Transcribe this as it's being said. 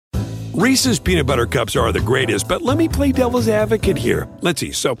Reese's peanut butter cups are the greatest, but let me play devil's advocate here. Let's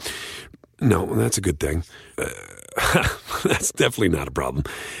see. So, no, that's a good thing. That's definitely not a problem.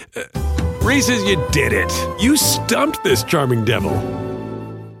 Reese's, you did it. You stumped this charming devil.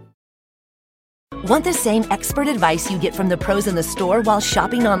 Want the same expert advice you get from the pros in the store while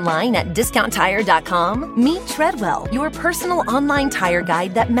shopping online at DiscountTire.com? Meet Treadwell, your personal online tire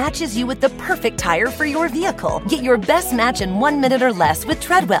guide that matches you with the perfect tire for your vehicle. Get your best match in 1 minute or less with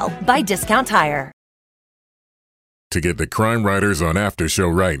Treadwell by Discount Tire. To get the Crime Writers on After Show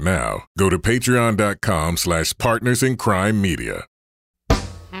right now, go to patreon.com/partnersincrimemedia.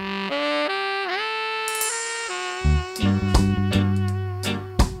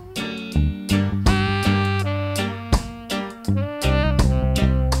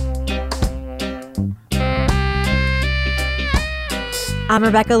 I'm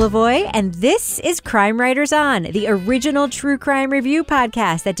Rebecca Lavoie, and this is Crime Writers On, the original true crime review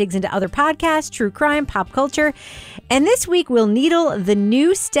podcast that digs into other podcasts, true crime, pop culture. And this week, we'll needle the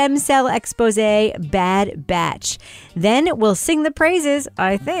new stem cell expose, Bad Batch. Then we'll sing the praises,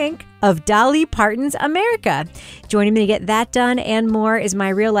 I think, of Dolly Parton's America. Joining me to get that done and more is my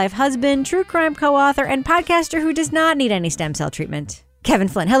real-life husband, true crime co-author, and podcaster who does not need any stem cell treatment, Kevin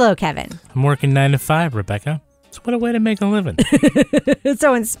Flynn. Hello, Kevin. I'm working 9 to 5, Rebecca. So what a way to make a living. It's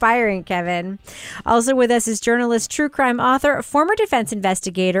so inspiring, Kevin. Also with us is journalist, true crime author, former defense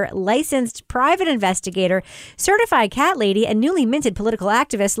investigator, licensed private investigator, certified cat lady, and newly minted political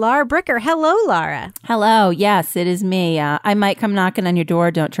activist, Lara Bricker. Hello, Lara. Hello. Yes, it is me. I might come knocking on your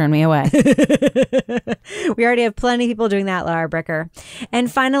door. Don't turn me away. We already have plenty of people doing that, Lara Bricker. And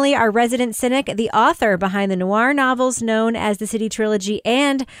finally, our resident cynic, the author behind the noir novels known as the City Trilogy,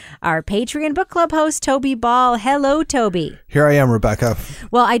 and our Patreon book club host, Toby Ball. Hello, Toby. Here I am, Rebecca.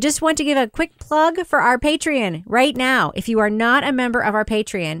 Well, I just want to give a quick plug for our Patreon right now. If you are not a member of our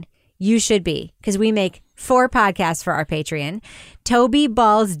Patreon, you should be, because we make 4 podcasts for our Patreon. Toby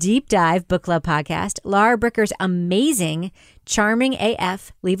Ball's Deep Dive Book Club podcast, Lara Bricker's amazing, charming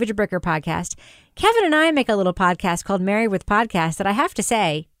AF Leave It to Bricker podcast. Kevin and I make a little podcast called Married with Podcast that I have to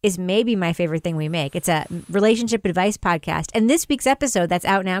say is maybe my favorite thing we make. It's a relationship advice podcast. And this week's episode that's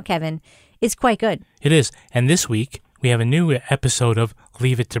out now, Kevin, is quite good. It is. And this week, we have a new episode of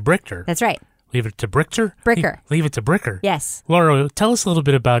Leave It to Bricker. That's right. Leave It to Bricker? Bricker. Leave It to Bricker. Yes. Laura, tell us a little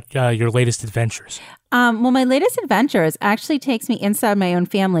bit about your latest adventures. Well, my latest adventures actually takes me inside my own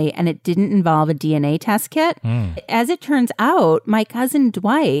family, and it didn't involve a DNA test kit. As it turns out, my cousin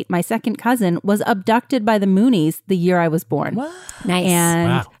Dwight, my second cousin, was abducted by the Moonies the year I was born. What? Nice.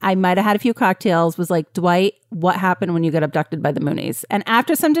 And I might have had a few cocktails, was like, Dwight, what happened when you got abducted by the Moonies? And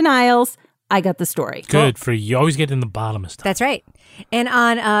after some denials, I got the story. Good for you. You always get in the bottom of stuff. That's right. And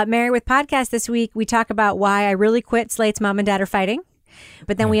on Married with Podcast this week, we talk about why I really quit Slate's Mom and Dad Are Fighting.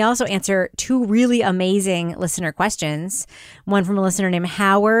 But then we also answer 2 really amazing listener questions. One from a listener named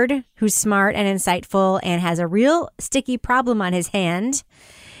Howard, who's smart and insightful and has a real sticky problem on his hand.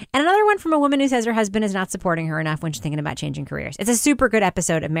 And another one from a woman who says her husband is not supporting her enough when she's thinking about changing careers. It's a super good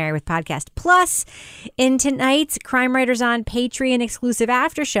episode of Married with Podcast. Plus, in tonight's Crime Writers On Patreon exclusive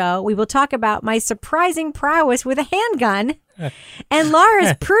after show, we will talk about my surprising prowess with a handgun and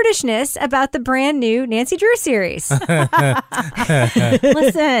Laura's prudishness about the brand new Nancy Drew series.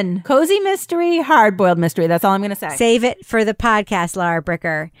 Listen, cozy mystery, hard-boiled mystery. That's all I'm going to say. Save it for the podcast, Lara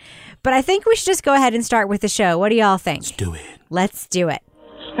Bricker. But I think we should just go ahead and start with the show. What do y'all think? Let's do it. Let's do it.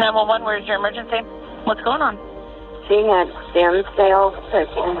 911, where's your emergency? What's going on? She had stem cells put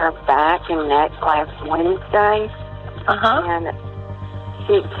in her back and neck last Wednesday. And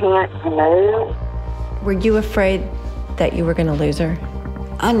she can't move. Were you afraid that you were going to lose her?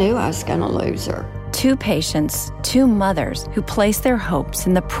 I knew I was going to lose her. 2 patients, 2 mothers who placed their hopes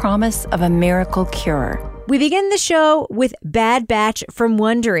in the promise of a miracle cure. We begin the show with Bad Batch from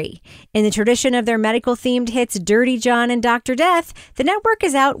Wondery. In the tradition of their medical-themed hits Dirty John and Dr. Death, the network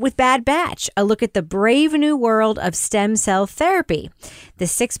is out with Bad Batch, a look at the brave new world of stem cell therapy. The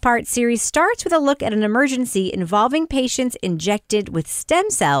 6-part series starts with a look at an emergency involving patients injected with stem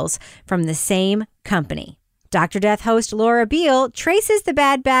cells from the same company. Dr. Death host Laura Beale traces the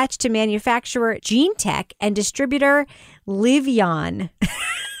Bad Batch to manufacturer GeneTech and distributor Livion.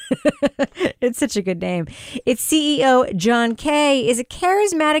 It's such a good name. Its CEO, John Kay, is a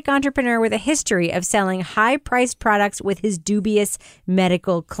charismatic entrepreneur with a history of selling high-priced products with his dubious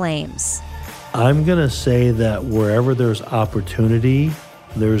medical claims. I'm going to say that wherever there's opportunity,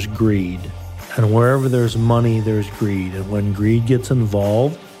 there's greed. And wherever there's money, there's greed. And when greed gets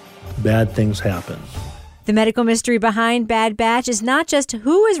involved, bad things happen. The medical mystery behind Bad Batch is not just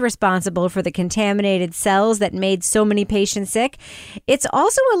who is responsible for the contaminated cells that made so many patients sick. It's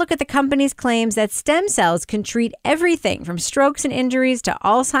also a look at the company's claims that stem cells can treat everything from strokes and injuries to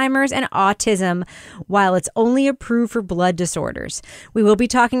Alzheimer's and autism, while it's only approved for blood disorders. We will be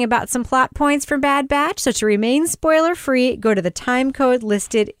talking about some plot points from Bad Batch, so to remain spoiler-free, go to the time code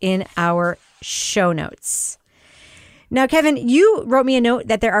listed in our show notes. Now, Kevin, you wrote me a note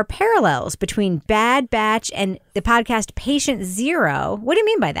that there are parallels between Bad Batch and the podcast Patient Zero. What do you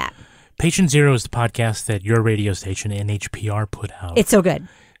mean by that? Patient Zero is the podcast that your radio station, NHPR, put out. It's so good.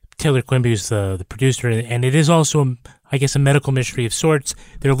 Taylor Quimby is the producer, and it is also, I guess, a medical mystery of sorts.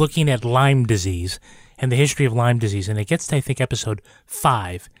 They're looking at Lyme disease and the history of Lyme disease, and it gets to, I think, episode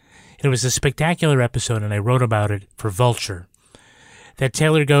 5. And it was a spectacular episode, and I wrote about it for Vulture. That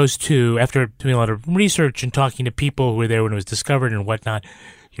Taylor goes to, after doing a lot of research and talking to people who were there when it was discovered and whatnot,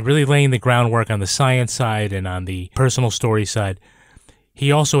 you're really laying the groundwork on the science side and on the personal story side.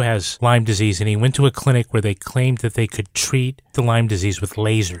 He also has Lyme disease, and he went to a clinic where they claimed that they could treat the Lyme disease with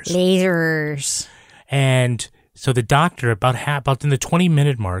lasers. Lasers. And so the doctor, about in the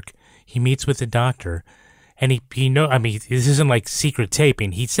 20-minute mark, he meets with the doctor, and this isn't like secret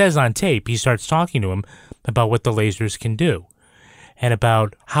taping. He says on tape, he starts talking to him about what the lasers can do, and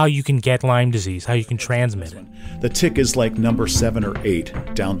about how you can get Lyme disease, how you can transmit it. The tick is like number 7 or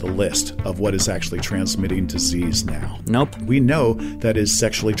 8 down the list of what is actually transmitting disease now. Nope. We know that is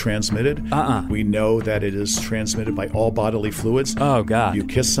sexually transmitted. We know that it is transmitted by all bodily fluids. Oh, God. You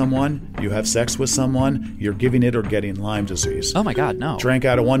kiss someone, you have sex with someone, you're giving it or getting Lyme disease. Oh, my God, no. Drank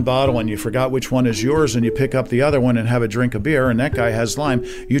out of one bottle and you forgot which one is yours, and you pick up the other one and have a drink of beer, and that guy has Lyme.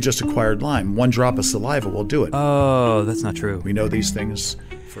 You just acquired Lyme. One drop of saliva will do it. Oh, that's not true. We know these things.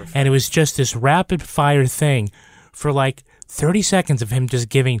 And it was just this rapid fire thing for like 30 seconds of him just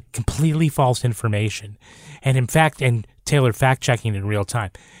giving completely false information. And in fact, and Taylor fact checking in real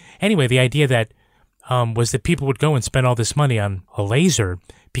time. Anyway, the idea that was that people would go and spend all this money on a laser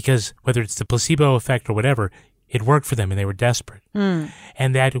because whether it's the placebo effect or whatever, it worked for them and they were desperate.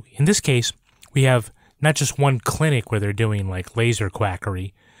 And that in this case, we have not just one clinic where they're doing like laser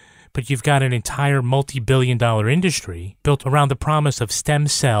quackery, but you've got an entire multi-billion-dollar industry built around the promise of stem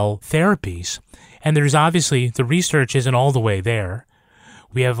cell therapies. And there's obviously, the research isn't all the way there.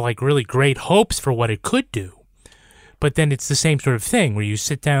 We have like really great hopes for what it could do. But then it's the same sort of thing where you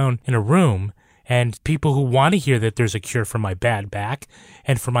sit down in a room and people who want to hear that there's a cure for my bad back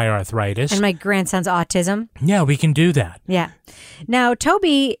and for my arthritis. And my grandson's autism. Yeah, we can do that. Yeah. Now,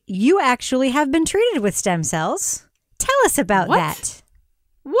 Toby, you actually have been treated with stem cells. Tell us about that.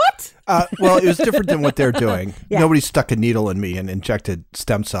 What? Well, it was different than what they're doing. Yeah. Nobody stuck a needle in me and injected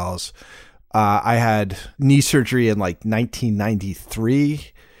stem cells. I had knee surgery in like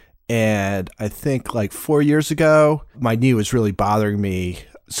 1993. And I think like 4 years ago, my knee was really bothering me.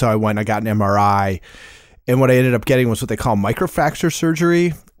 So I went, I got an MRI. And what I ended up getting was what they call microfracture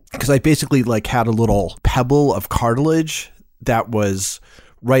surgery. Because I basically like had a little pebble of cartilage that was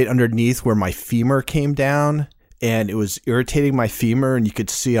right underneath where my femur came down. And it was irritating my femur, and you could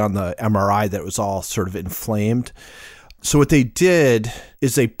see on the MRI that it was all sort of inflamed. So what they did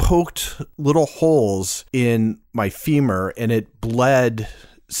is they poked little holes in my femur, and it bled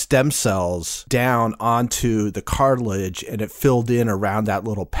stem cells down onto the cartilage, and it filled in around that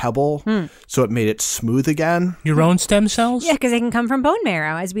little pebble. So it made it smooth again. Your own stem cells? Yeah, because they can come from bone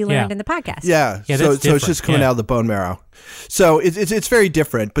marrow, as we learned in the podcast. Yeah, so it's just coming out of the bone marrow. So it's very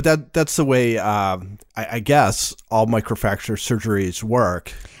different, but that's the way I guess all microfracture surgeries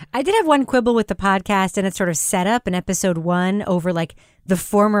work. I did have one quibble with the podcast, and it's sort of set up in episode 1 over like the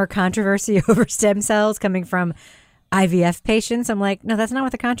former controversy over stem cells coming from IVF patients. I'm like, no, that's not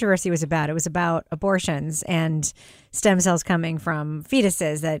what the controversy was about. It was about abortions and stem cells coming from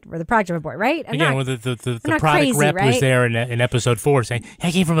fetuses that were the product of abort, right? Again, well, the product rep was there in episode 4 saying,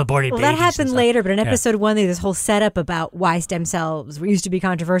 I came from aborted babies. Well, that happened later, but in episode 1, they had this whole setup about why stem cells used to be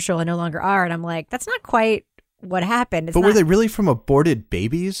controversial and no longer are. And I'm like, that's not quite what happened. It's were they really from aborted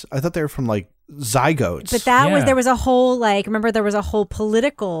babies? I thought they were from like zygotes. But there was a whole remember there was a whole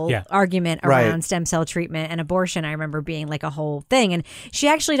political argument around stem cell treatment and abortion. I remember being like a whole thing. And she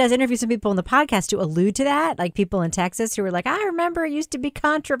actually does interview some people in the podcast to allude to that, like people in Texas who were like, I remember it used to be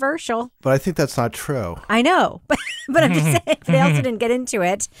controversial. But I think that's not true. I know, but I'm just saying they also didn't get into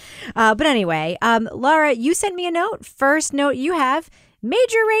it. But anyway, Laura, you sent me a note. First note you have,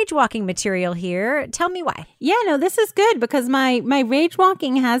 major rage walking material here. Tell me why. Yeah, no, this is good because my rage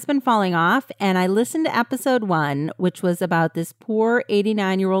walking has been falling off. And I listened to episode 1, which was about this poor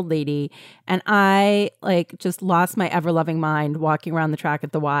 89-year-old lady. And I just lost my ever-loving mind walking around the track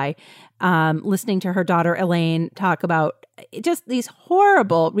at the Y, listening to her daughter Elaine talk about just these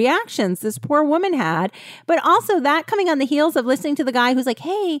horrible reactions this poor woman had. But also that coming on the heels of listening to the guy who's like,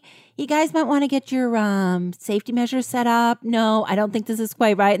 hey, you guys might want to get your safety measures set up. No, I don't think this is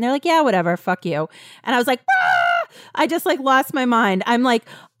quite right. And they're like, yeah, whatever, fuck you. And I was like, ah! I just lost my mind. I'm like,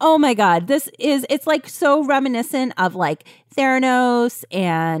 oh my God, it's like so reminiscent of like Theranos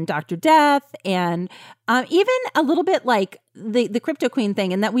and Dr. Death and even a little bit like the Crypto Queen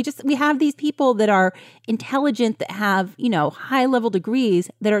thing, and that we have these people that are intelligent, that have, high level degrees,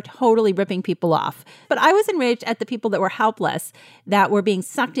 that are totally ripping people off. But I was enraged at the people that were helpless, that were being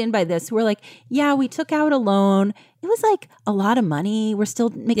sucked in by this, who were like, yeah, we took out a loan. It was like a lot of money. We're still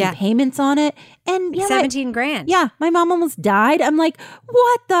making payments on it. And yeah, $17,000. Yeah. My mom almost died. I'm like,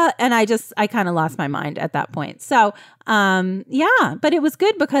 what the? And I kind of lost my mind at that point. So, but it was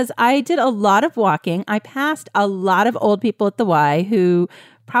good because I did a lot of walking. I passed a lot of old people at the Y who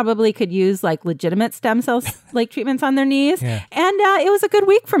probably could use like legitimate stem cells treatments on their knees. Yeah. And it was a good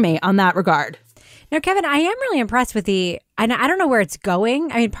week for me on that regard. Now, Kevin, I am really impressed with and I don't know where it's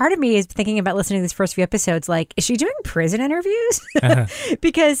going. I mean, part of me is thinking about listening to these first few episodes, like, is she doing prison interviews?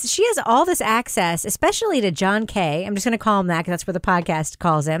 Because she has all this access, especially to John Kay. I'm just going to call him that because that's what the podcast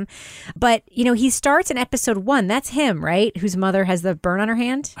calls him. But, he starts in episode 1. That's him, right? Whose mother has the burn on her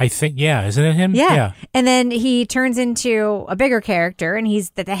hand? I think, yeah. Isn't it him? Yeah. And then he turns into a bigger character, and he's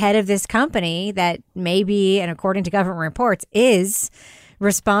the head of this company that maybe, and according to government reports, is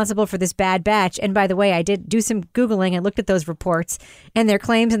responsible for this bad batch. And by the way, I did do some Googling and looked at those reports, and their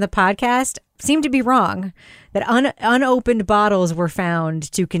claims in the podcast seem to be wrong, that unopened bottles were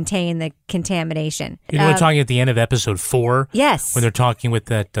found to contain the contamination. We're talking at the end of episode 4? Yes. When they're talking with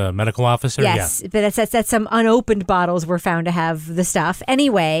that medical officer? Yes, but that's some unopened bottles were found to have the stuff.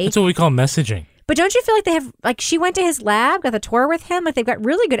 Anyway. That's what we call messaging. But don't you feel like they have, she went to his lab, got the tour with him, they've got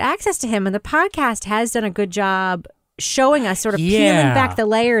really good access to him, and the podcast has done a good job showing us, sort of peeling back the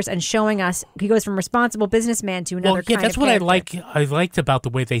layers and showing us he goes from responsible businessman to another kind that's of what character. I liked about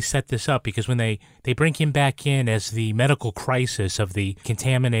the way they set this up, because when they bring him back in as the medical crisis of the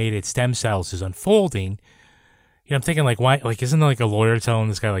contaminated stem cells is unfolding, I'm thinking why, isn't there a lawyer telling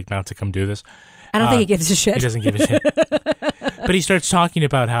this guy not to come do this? I don't think he gives a shit. He doesn't give a shit. But he starts talking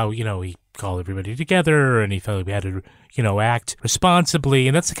about how, he called everybody together and he felt we had to, act responsibly.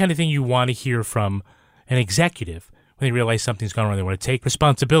 And that's the kind of thing you want to hear from an executive. When they realize something's gone wrong, they want to take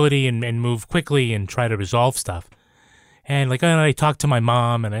responsibility and move quickly and try to resolve stuff. And I talked to my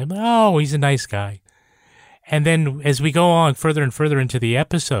mom, and I'm like, oh, he's a nice guy. And then as we go on further and further into the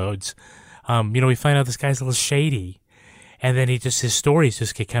episodes, we find out this guy's a little shady. And then his stories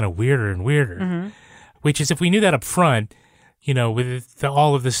just get kind of weirder and weirder. Mm-hmm. Which is, if we knew that up front, with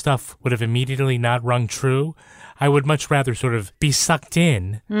all of this stuff would have immediately not rung true. I would much rather sort of be sucked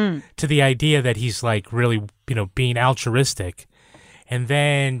in to the idea that he's really, being altruistic, and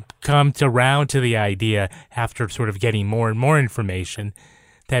then come around to the idea after sort of getting more and more information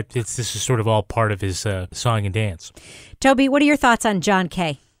that this is sort of all part of his song and dance. Toby, what are your thoughts on John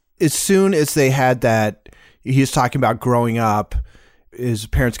Kay? As soon as they had that, he was talking about growing up, his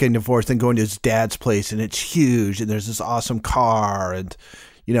parents getting divorced and going to his dad's place, and it's huge, and there's this awesome car, and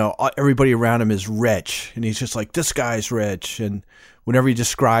everybody around him is rich, and he's just like, this guy's rich. And whenever he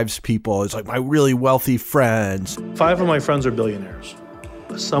describes people, it's like, my really wealthy friends. 5 of my friends are billionaires.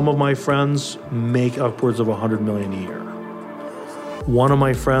 Some of my friends make upwards of $100 million a year. One of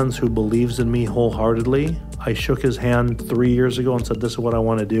my friends who believes in me wholeheartedly, I shook his hand 3 years ago and said, this is what I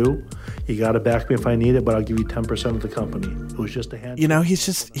want to do. You got to back me if I need it, but I'll give you 10% of the company. It was just a hand.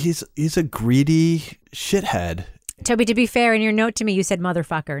 He's a greedy shithead. Toby, to be fair, in your note to me, you said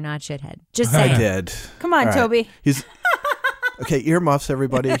motherfucker, not shithead. Just saying. I did. Come on, right. Toby. He's okay. Earmuffs,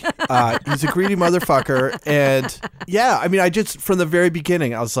 everybody. He's a greedy motherfucker, and I just from the very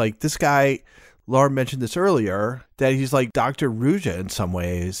beginning, I was like, this guy. Laura mentioned this earlier, that he's like Dr. Ruja in some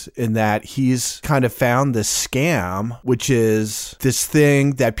ways, in that he's kind of found this scam, which is this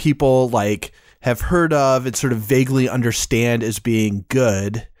thing that people have heard of and sort of vaguely understand as being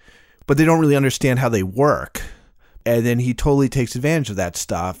good, but they don't really understand how they work. And then he totally takes advantage of that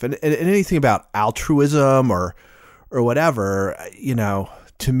stuff. And anything about altruism or whatever,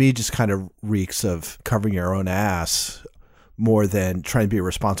 to me just kind of reeks of covering your own ass more than trying to be a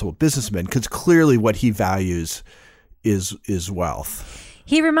responsible businessman, because clearly what he values is wealth.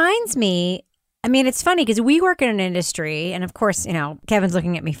 He reminds me I mean, it's funny because we work in an industry, and of course, Kevin's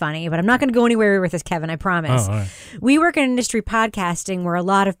looking at me funny, but I'm not going to go anywhere with this, Kevin, I promise. Oh, all right. We work in an industry podcasting where a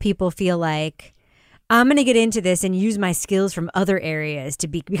lot of people feel like, I'm going to get into this and use my skills from other areas to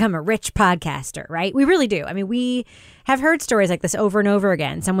become a rich podcaster, right? We really do. I mean, we have heard stories like this over and over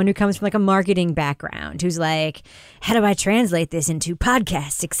again. Someone who comes from like a marketing background who's like, how do I translate this into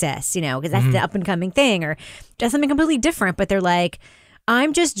podcast success? Because that's the up and coming thing, or just something completely different. But they're like,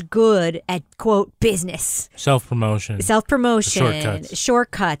 I'm just good at, quote, business. Self-promotion,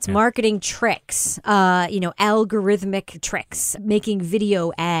 shortcuts, marketing tricks, algorithmic tricks, making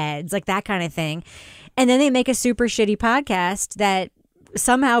video ads, like that kind of thing. And then they make a super shitty podcast that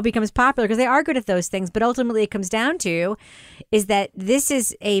somehow becomes popular because they are good at those things. But ultimately it comes down to is that this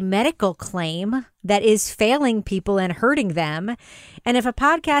is a medical claim that is failing people and hurting them. And if a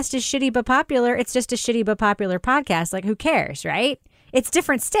podcast is shitty but popular, it's just a shitty but popular podcast. Like, who cares, right? It's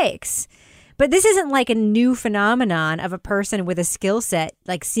different stakes. But this isn't like a new phenomenon of a person with a skill set,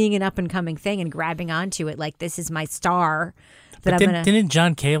 like seeing an up and coming thing and grabbing onto it. Like, this is my star. Didn't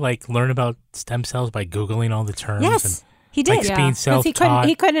John Kay learn about stem cells by Googling all the terms? Yes, he did. Being self-taught.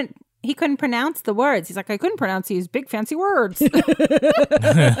 He couldn't pronounce the words. He's like, I couldn't pronounce these big fancy words. So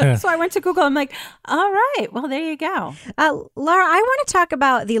I went to Google. I'm like, all right, well, there you go. Laura, I want to talk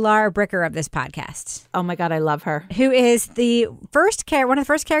about the Lara Bricker of this podcast. Oh my God, I love her. Who is one of the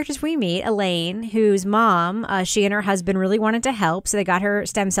first characters we meet, Elaine, whose mom, she and her husband really wanted to help. So they got her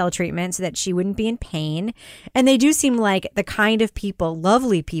stem cell treatment so that she wouldn't be in pain. And they do seem like the kind of people,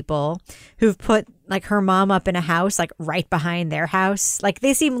 lovely people, who've put like her mom up in a house, like right behind their house. Like,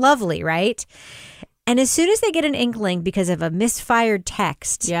 they seem lovely, right? And as soon as they get an inkling because of a misfired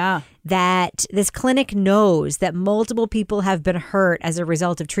text that this clinic knows that multiple people have been hurt as a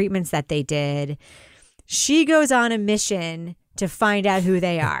result of treatments that they did, she goes on a mission to find out who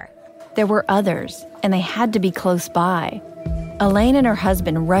they are. There were others, and they had to be close by. Elaine and her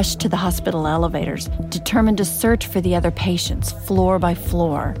husband rushed to the hospital elevators, determined to search for the other patients, floor by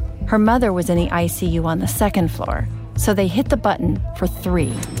floor. Her mother was in the ICU on the second floor, so they hit the button for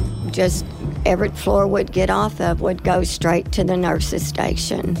 3. Just every floor would get off of would go straight to the nurse's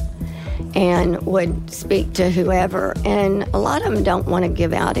station and would speak to whoever. And a lot of them don't want to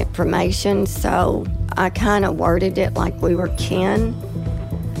give out information, so I kind of worded it like we were kin.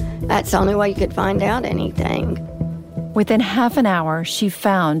 That's the only way you could find out anything. Within half an hour, she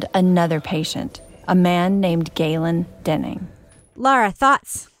found another patient, a man named Galen Denning. Laura,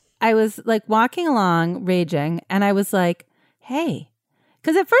 thoughts? I was like walking along, raging, and I was like, hey.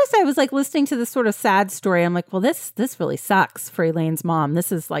 Because at first I was like listening to this sort of sad story. I'm like, well, this really sucks for Elaine's mom.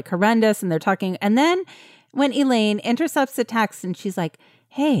 This is like horrendous. And they're talking. And then when Elaine intercepts the text and she's like,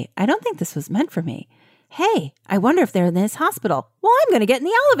 hey, I don't think this was meant for me. Hey, I wonder if they're in this hospital. Well, I'm going to get in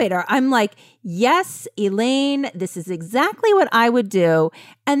the elevator. I'm like, yes, Elaine, this is exactly what I would do.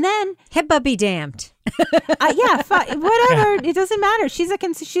 And then HIPAA be damned. Whatever. It doesn't matter. She's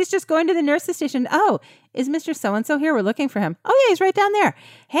just going to the nurse's station. Oh, is Mr. So-and-so here? We're looking for him. Oh, yeah, he's right down there.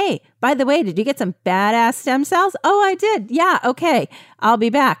 Hey, by the way, did you get some badass stem cells? Oh, I did. Yeah, okay. I'll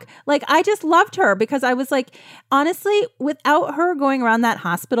be back. Like, I just loved her because I was like, honestly, without her going around that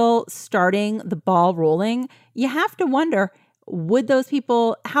hospital, starting the ball rolling, you have to wonder,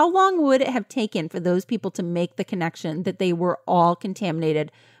 how long would it have taken for those people to make the connection that they were all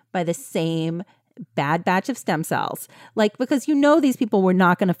contaminated by the same bad batch of stem cells? Like, because these people were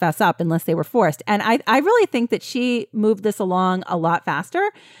not going to fess up unless they were forced. And I really think that she moved this along a lot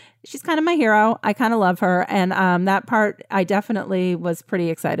faster. She's kind of my hero. I kind of love her. And that part I definitely was pretty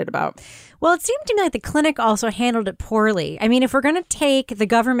excited about. Well, it seemed to me like the clinic also handled it poorly. I mean, if we're going to take the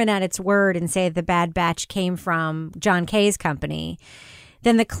government at its word and say the bad batch came from John Kay's company,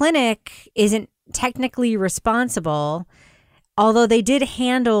 then the clinic isn't technically responsible. Although they did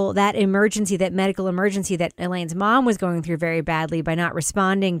handle that medical emergency that Elaine's mom was going through very badly by not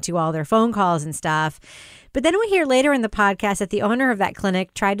responding to all their phone calls and stuff. But then we hear later in the podcast that the owner of that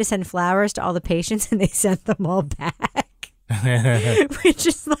clinic tried to send flowers to all the patients and they sent them all back. Which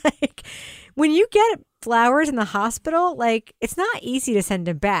is like, when you get flowers in the hospital, like, it's not easy to send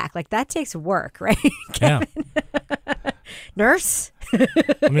them back. Like, that takes work, right? Yeah. Nurse?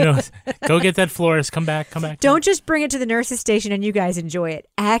 Go get that florist. Come back. Don't just bring it to the nurse's station and you guys enjoy it.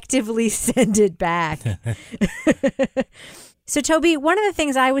 Actively send it back. So, Toby, one of the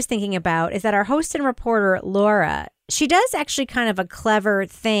things I was thinking about is that our host and reporter, Laura, she does actually kind of a clever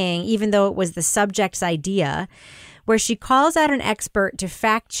thing, even though it was the subject's idea, where she calls out an expert to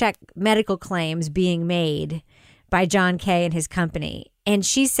fact check medical claims being made by John Kay and his company. And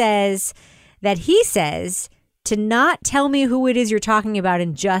she says that he says to not tell me who it is you're talking about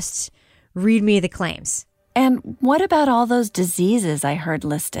and just read me the claims. And what about all those diseases I heard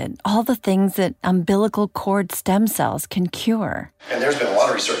listed? All the things that umbilical cord stem cells can cure? And there's been a lot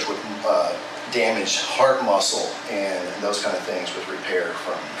of research with damaged heart muscle and those kind of things with repair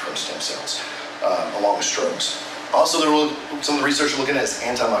from stem cells, along with strokes. Also, some of the research we're looking at is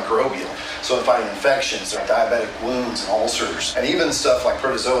antimicrobial, so in fighting infections, like diabetic wounds and ulcers, and even stuff like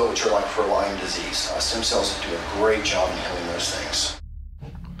protozoa, which are like for Lyme disease. Stem cells do a great job in healing those things.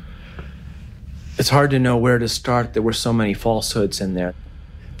 It's hard to know where to start. There were so many falsehoods in there.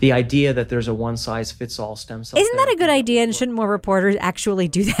 The idea that there's a one-size-fits-all stem cell. Isn't that a good idea? And shouldn't more reporters actually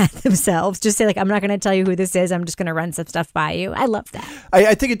do that themselves? Just say, like, I'm not going to tell you who this is. I'm just going to run some stuff by you. I love that.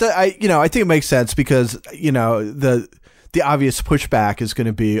 I think it does. I think it makes sense because, the obvious pushback is going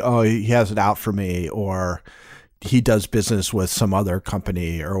to be, oh, he has it out for me, or he does business with some other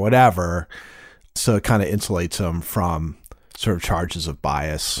company or whatever. So it kind of insulates him from sort of charges of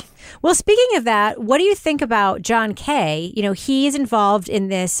bias. Well, speaking of that, what do you think about John Kay? He is involved in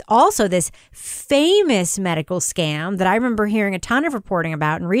this famous medical scam that I remember hearing a ton of reporting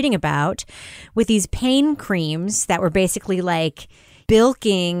about and reading about, with these pain creams that were basically like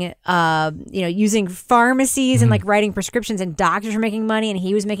bilking, using pharmacies and like writing prescriptions, and doctors were making money and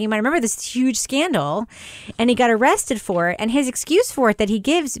he was making money. I remember this huge scandal, and he got arrested for it. And his excuse for it that he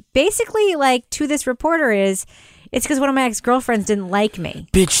gives basically like to this reporter is, it's because one of my ex-girlfriends didn't like me.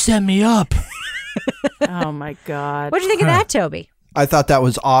 Bitch, set me up. Oh, my God. What'd you think of that, Toby? I thought that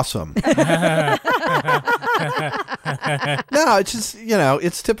was awesome. No, it's just,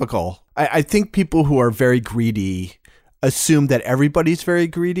 it's typical. I think people who are very greedy assume that everybody's very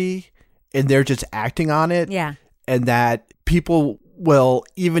greedy and they're just acting on it. Yeah. And that people will,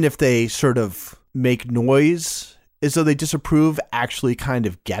 even if they sort of make noise as though they disapprove, actually kind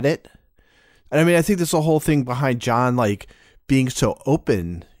of get it. And I mean, I think there's a whole thing behind John, like, being so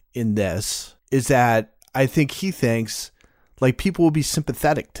open in this is that I think he thinks, like, people will be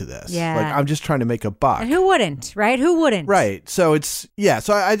sympathetic to this. Yeah. Like, I'm just trying to make a buck. And who wouldn't, right? Who wouldn't? Right. So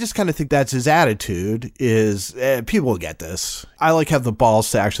so I just kind of think that's his attitude is people will get this. I have the balls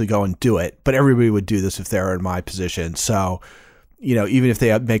to actually go and do it, but everybody would do this if they were in my position. So, even if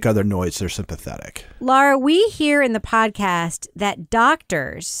they make other noise, they're sympathetic. Laura, we hear in the podcast that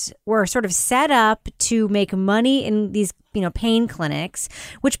doctors were sort of set up to make money in these, pain clinics,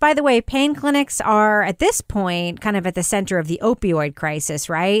 which, by the way, pain clinics are at this point kind of at the center of the opioid crisis,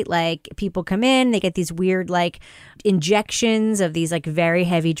 right? Like, people come in, they get these weird, like, injections of these, like, very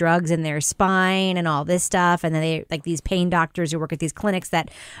heavy drugs in their spine and all this stuff. And then they, like, these pain doctors who work at these clinics that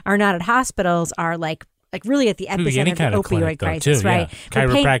are not at hospitals are like really at the epicenter of the opioid crisis, right? Yeah.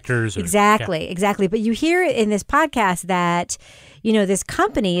 Chiropractors. Exactly. But you hear in this podcast that, this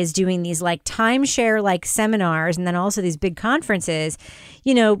company is doing these like timeshare like seminars and then also these big conferences,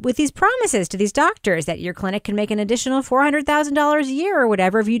 with these promises to these doctors that your clinic can make an additional $400,000 a year or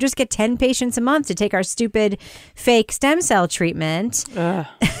whatever if you just get 10 patients a month to take our stupid fake stem cell treatment. And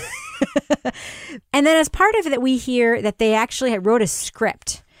then as part of it, we hear that they actually wrote a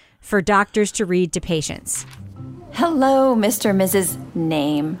script for doctors to read to patients. Hello, Mr. and Mrs.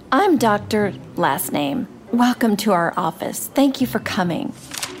 Name. I'm Dr. Last Name. Welcome to our office. Thank you for coming.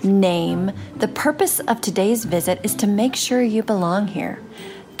 Name. The purpose of today's visit is to make sure you belong here.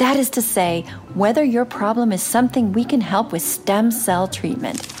 That is to say, whether your problem is something we can help with stem cell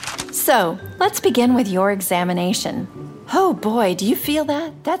treatment. So, let's begin with your examination. Oh boy, do you feel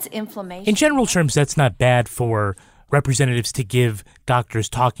that? That's inflammation. In general terms, that's not bad for representatives to give doctors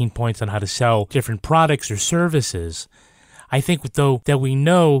talking points on how to sell different products or services. I think, though, that we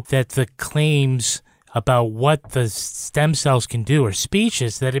know that the claims about what the stem cells can do are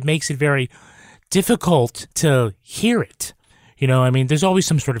specious, that it makes it very difficult to hear it. There's always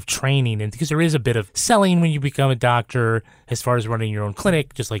some sort of training, and because there is a bit of selling when you become a doctor as far as running your own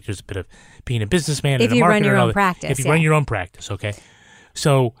clinic, just like there's a bit of being a businessman and a marketer. If you run your own practice. If you run your own practice, okay?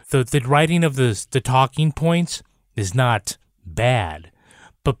 So the writing of the talking points is not bad,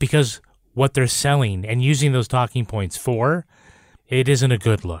 but because what they're selling and using those talking points for, it isn't a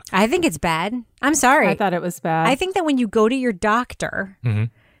good look. I think it's bad. I'm sorry. I thought it was bad. I think that when you go to your doctor,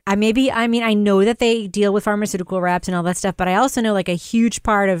 I know that they deal with pharmaceutical reps and all that stuff, but I also know like a huge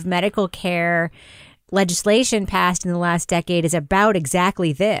part of medical care legislation passed in the last decade is about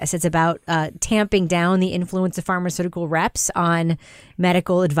exactly this. It's about tamping down the influence of pharmaceutical reps on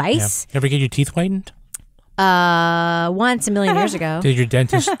medical advice. Yeah. Ever get your teeth whitened? Once a million years ago. Did your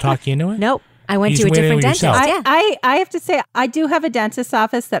dentist talk you into it? Nope. I went to a different dentist. I have to say, I do have a dentist's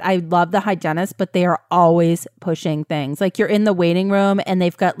office that I love the hygienists, but they are always pushing things. Like, you're in the waiting room and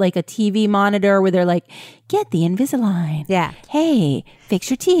they've got like a TV monitor where they're like, get the Invisalign. Yeah. Hey, fix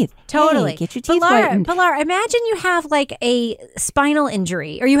your teeth. Totally. Hey, get your teeth But whitened. Laura, imagine you have like a spinal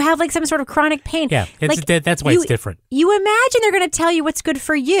injury or you have like some sort of chronic pain. Yeah, that's why it's different. You imagine they're going to tell you what's good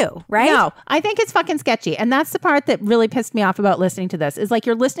for you, right? No, I think it's fucking sketchy. And that's the part that really pissed me off about listening to this is like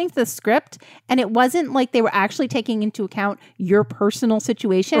you're listening to the script and it wasn't like they were actually taking into account your personal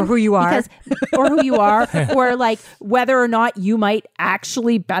situation. Or who you are. Or who you are. Or like whether or not you might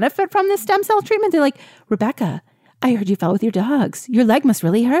actually benefit from this stem cell treatment. They're like, Rebecca, I heard you fell with your dogs. Your leg must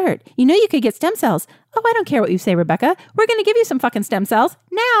really hurt. You know you could get stem cells. Oh, I don't care what you say, Rebecca. We're going to give you some fucking stem cells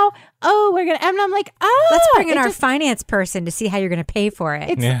now. Oh, we're going to, and I'm like, let's bring in our finance person to see how you're going to pay for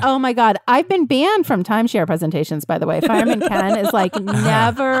it. Oh my God. I've been banned from timeshare presentations, by the way. Fireman Ken is like,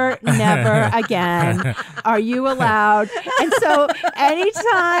 never again are you allowed. And so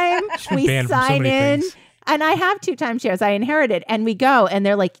anytime we sign in, and I have 2 timeshares. I inherited, and we go, and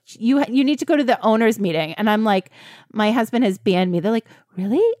they're like, "You need to go to the owners' meeting." And I'm like, "My husband has banned me." They're like,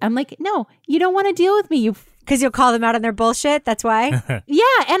 "Really?" I'm like, "No, you don't want to deal with me. Because you'll call them out on their bullshit. That's why."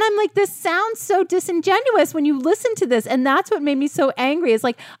 Yeah, and I'm like, this sounds so disingenuous when you listen to this, and that's what made me so angry. Is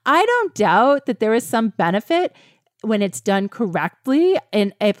like, I don't doubt that there is some benefit when it's done correctly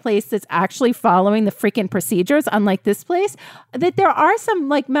in a place that's actually following the freaking procedures, unlike this place, that there are some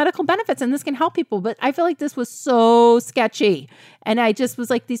like medical benefits and this can help people. But I feel like this was so sketchy. And I just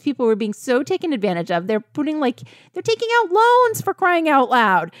was like, these people were being so taken advantage of. They're taking out loans for crying out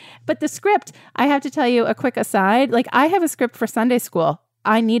loud. But the script, I have to tell you a quick aside, like I have a script for Sunday school.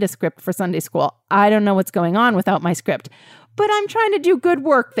 I need a script for Sunday school. I don't know what's going on without my script. But I'm trying to do good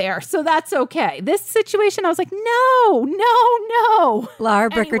work there, so that's okay. This situation, I was like, no. Laura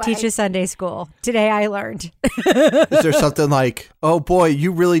Bricker teaches Sunday school. Today I learned. Is there something like, oh boy,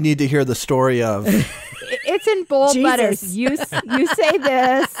 you really need to hear the story of... It's in bold letters. You say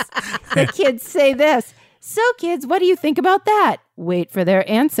this, the kids say this. So kids, what do you think about that? Wait for their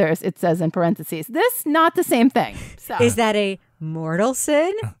answers, it says in parentheses. This, not the same thing. So. Is that a mortal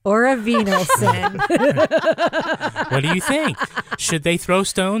sin or a venal sin? What do you think? Should they throw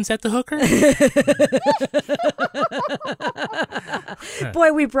stones at the hooker?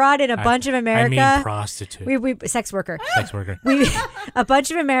 Boy, we brought in a bunch of America. I mean prostitute. We sex worker. Sex worker. A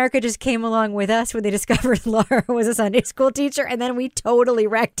bunch of America just came along with us when they discovered Laura was a Sunday school teacher, and then we totally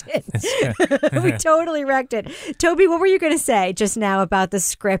wrecked it. We totally wrecked it. Toby, what were you going to say just now about the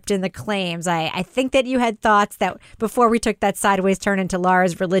script and the claims? I think that you had thoughts that before we took that sideways turn into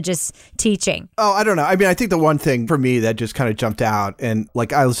Laura's religious teaching. Oh, I don't know. I mean, I think the one thing for me that just kind of jumped out, and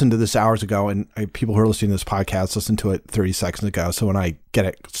like I listened to this hours ago, and people who are listening to this podcast listened to it 30 seconds ago. So when I get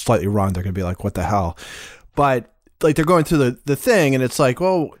it slightly wrong, they're going to be like, what the hell? But like they're going through the thing, and it's like,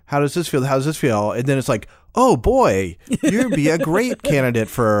 well, how does this feel? How does this feel? And then it's like, oh boy, you'd be a great candidate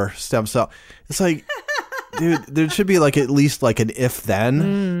for stem cell. It's like, dude, there should be like at least like an if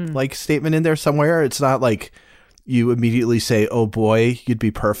then like statement in there somewhere. It's not like you immediately say, oh boy, you'd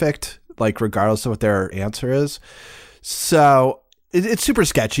be perfect, like regardless of what their answer is. So it's super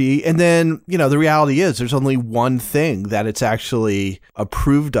sketchy. And then, you know, the reality is there's only one thing that it's actually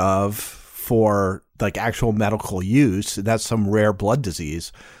approved of for like actual medical use, and that's some rare blood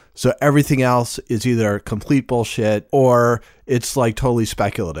disease. So everything else is either complete bullshit or it's like totally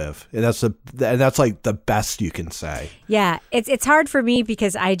speculative. And that's like the best you can say. Yeah, it's hard for me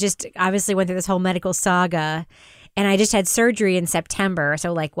because I just obviously went through this whole medical saga, and I just had surgery in September.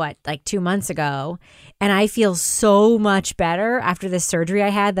 So like 2 months ago. And I feel so much better after this surgery I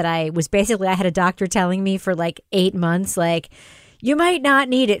had that I had a doctor telling me for like 8 months, like, you might not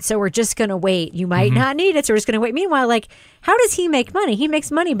need it, so we're just going to wait. You might not need it, so we're just going to wait. Meanwhile, like, how does he make money? He makes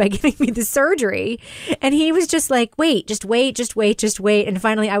money by giving me the surgery. And he was just like, wait. And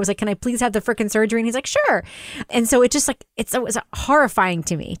finally, I was like, can I please have the frickin' surgery? And he's like, sure. And so it was horrifying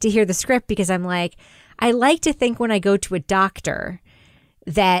to me to hear the script because I'm like, I like to think when I go to a doctor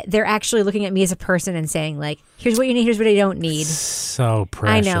that they're actually looking at me as a person and saying, like, here's what you need, here's what you don't need. So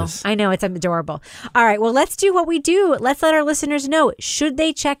precious. I know. It's adorable. All right, well, let's do what we do. Let's let our listeners know. Should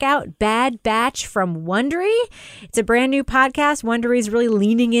they check out Bad Batch from Wondery? It's a brand new podcast. Wondery's really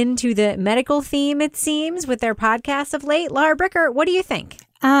leaning into the medical theme, it seems, with their podcast of late. Laura Bricker, what do you think?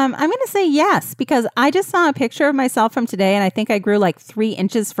 I'm going to say yes, because I just saw a picture of myself from today, and I think I grew like 3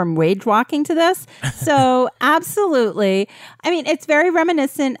 inches from wage walking to this. So absolutely. I mean, it's very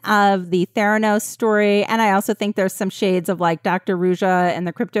reminiscent of the Theranos story, and I also think there's some shades of like Dr. Ruja and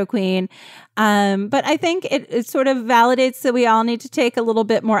the Crypto Queen. But I think it sort of validates that we all need to take a little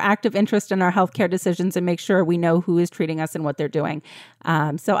bit more active interest in our healthcare decisions and make sure we know who is treating us and what they're doing.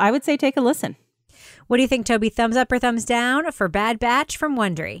 So I would say take a listen. What do you think, Toby? Thumbs up or thumbs down for Bad Batch from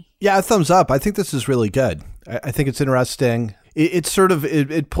Wondery? Yeah, thumbs up. I think this is really good. I think it's interesting. It's sort of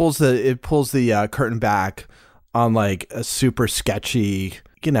it pulls the curtain back on like a super sketchy,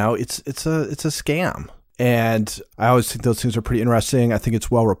 it's a scam. And I always think those things are pretty interesting. I think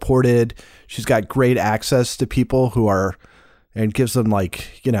it's well reported. She's got great access to people and gives them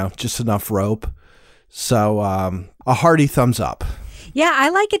just enough rope. So a hearty thumbs up. Yeah, I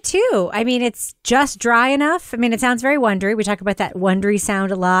like it too. I mean, it's just dry enough. I mean, it sounds very Wondery. We talk about that Wondery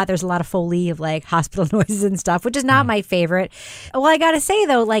sound a lot. There's a lot of Foley of like hospital noises and stuff, which is not my favorite. Well, I got to say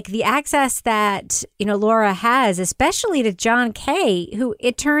though, like the access that, Laura has, especially to John Kay, who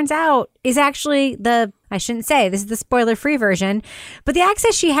it turns out is actually I shouldn't say, this is the spoiler-free version, but the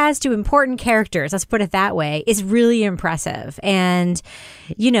access she has to important characters, let's put it that way, is really impressive. And,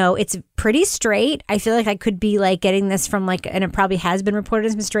 it's pretty straight. I feel like I could be like getting this from and it probably has been reported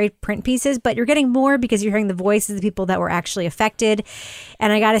as some straight print pieces, but you're getting more because you're hearing the voices of the people that were actually affected.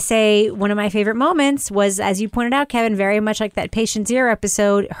 And I got to say, one of my favorite moments was, as you pointed out, Kevin, very much like that Patient Zero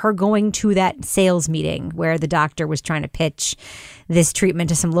episode, her going to that sales meeting where the doctor was trying to pitch this treatment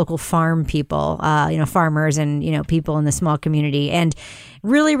to some local farm people, farmers and, people in the small community. And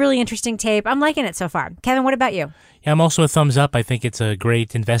really, really interesting tape. I'm liking it so far. Kevin, what about you? Yeah, I'm also a thumbs up. I think it's a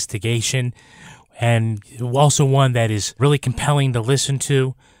great investigation and also one that is really compelling to listen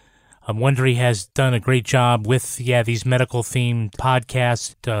to. Wondery has done a great job with, these medical-themed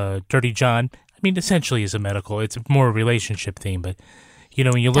podcasts. Dirty John, essentially is it's more a relationship theme. But,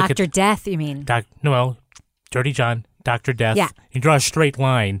 when you look Dr. Death, you mean? Dirty John. Dr. Death. Yeah. You draw a straight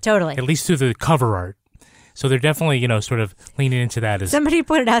line. Totally. At least through the cover art. So they're definitely, sort of leaning into that. Somebody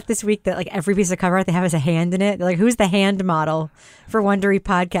pointed out this week that every piece of cover art they have has a hand in it. They're like, who's the hand model for Wondery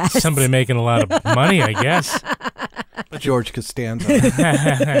podcasts? Somebody making a lot of money, I guess. George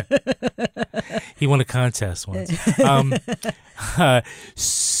Costanza. He won a contest once. I'm a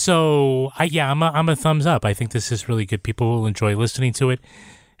thumbs up. I think this is really good. People will enjoy listening to it.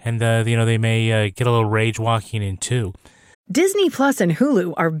 And, they may get a little rage walking in, too. Disney Plus and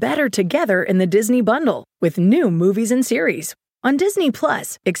Hulu are better together in the Disney Bundle with new movies and series. On Disney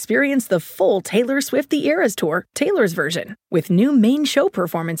Plus, experience the full Taylor Swift The Eras Tour, Taylor's version, with new main show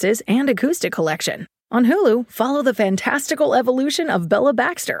performances and acoustic collection. On Hulu, follow the fantastical evolution of Bella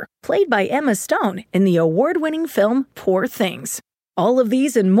Baxter, played by Emma Stone in the award-winning film Poor Things. All of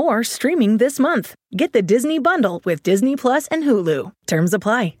these and more streaming this month. Get the Disney Bundle with Disney Plus and Hulu. Terms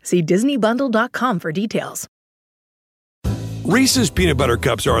apply. See DisneyBundle.com for details. Reese's peanut butter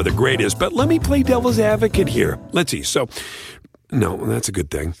cups are the greatest, but let me play devil's advocate here. Let's see. So, no, that's a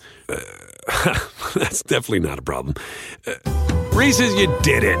good thing. That's definitely not a problem. Reese's, you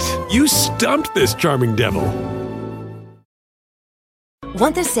did it. You stumped this charming devil.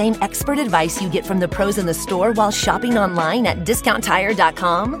 Want the same expert advice you get from the pros in the store while shopping online at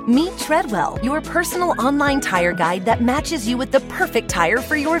DiscountTire.com? Meet Treadwell, your personal online tire guide that matches you with the perfect tire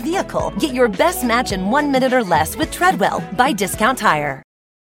for your vehicle. Get your best match in 1 minute or less with Treadwell by Discount Tire.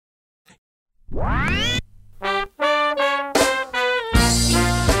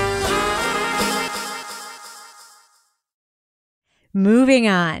 Moving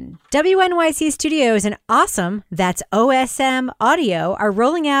on. WNYC Studios and Awesome, that's OSM Audio, are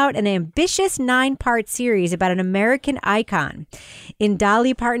rolling out an ambitious 9-part series about an American icon. In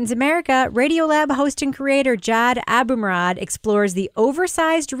Dolly Parton's America, Radiolab host and creator Jad Abumrad explores the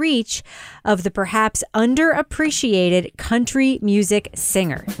oversized reach of the perhaps underappreciated country music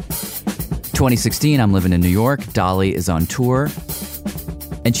singer. 2016, I'm living in New York. Dolly is on tour.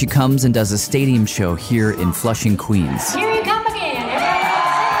 And she comes and does a stadium show here in Flushing, Queens. Here you come again.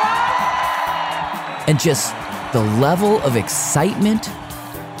 And just the level of excitement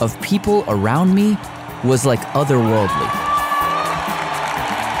of people around me was like otherworldly.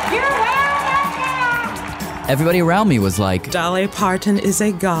 You're welcome. Everybody around me was like, Dolly Parton is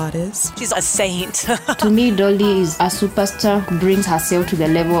a goddess. She's a saint. To me, Dolly is a superstar who brings herself to the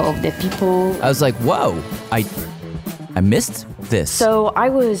level of the people. I was like, whoa, I missed this. So I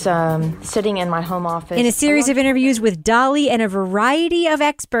was sitting in my home office. In a series of interviews with Dolly and a variety of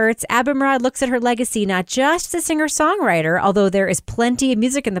experts, Abumrad looks at her legacy not just as a singer-songwriter, although there is plenty of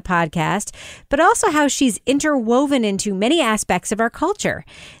music in the podcast, but also how she's interwoven into many aspects of our culture.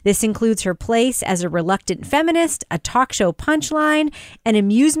 This includes her place as a reluctant feminist, a talk show punchline, an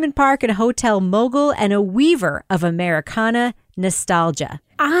amusement park and hotel mogul, and a weaver of Americana nostalgia.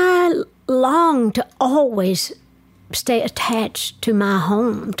 I long to always stay attached to my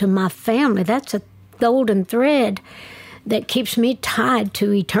home, to my family. That's a golden thread that keeps me tied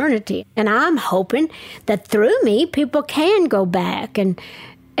to eternity. And I'm hoping that through me, people can go back and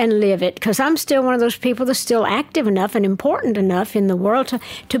live it, because I'm still one of those people that's still active enough and important enough in the world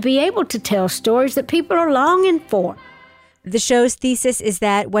to be able to tell stories that people are longing for. The show's thesis is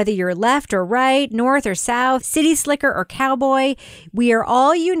that whether you're left or right, north or south, city slicker or cowboy, we are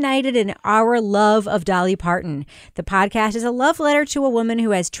all united in our love of Dolly Parton. The podcast is a love letter to a woman who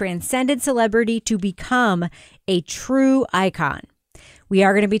has transcended celebrity to become a true icon. We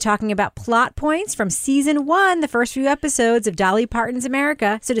are going to be talking about plot points from season 1, the first few episodes of Dolly Parton's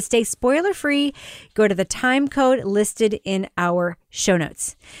America. So to stay spoiler-free, go to the time code listed in our show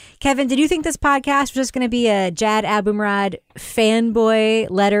notes. Kevin, did you think this podcast was just going to be a Jad Abumrad fanboy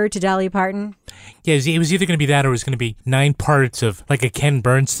letter to Dolly Parton? Yeah, it was either going to be that or it was going to be 9 parts of like a Ken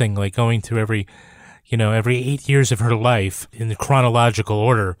Burns thing, like going through every 8 years of her life in the chronological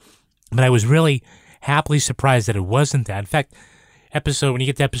order. But I was really happily surprised that it wasn't that. In fact, when you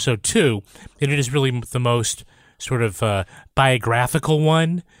get to episode 2, it is really the most sort of biographical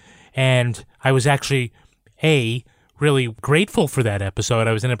one. And I was actually, really grateful for that episode.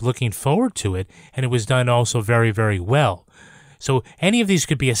 I was ended up looking forward to it, and it was done also very, very well. So any of these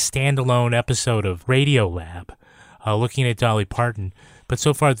could be a standalone episode of Radiolab, looking at Dolly Parton. But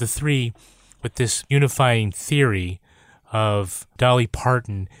so far, the 3 with this unifying theory of Dolly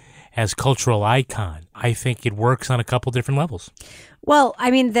Parton as cultural icon, I think it works on a couple different levels. Well,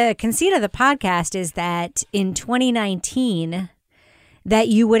 I mean, the conceit of the podcast is that in 2019, that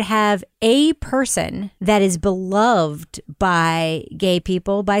you would have a person that is beloved by gay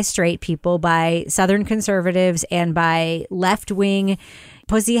people, by straight people, by Southern conservatives, and by left-wing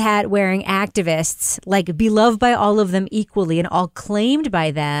pussy hat wearing activists, like beloved by all of them equally and all claimed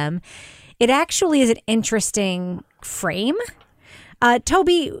by them. It actually is an interesting frame.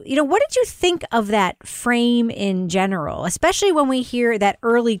 Toby, what did you think of that frame in general, especially when we hear that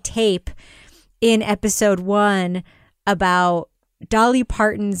early tape in episode 1 about Dolly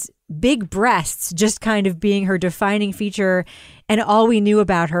Parton's big breasts just kind of being her defining feature and all we knew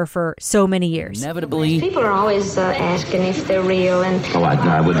about her for so many years? Inevitably, People are always asking if they're real. And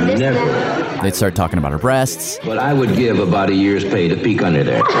I would never. they'd start talking about her breasts. But I would give about a year's pay to peek under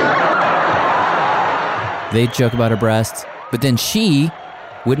there. They'd joke about her breasts. But then she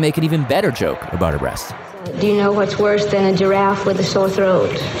would make an even better joke about her breasts. do you know what's worse than a giraffe with a sore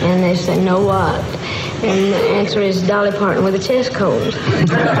throat? And they said, no what? And the answer is Dolly Parton with a chest cold.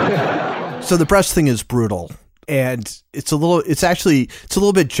 So the breast thing is brutal. And it's a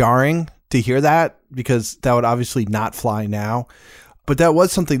little bit jarring to hear that, because that would obviously not fly now. But that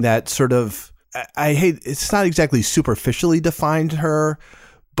was something that sort of, it's not exactly superficially defined her,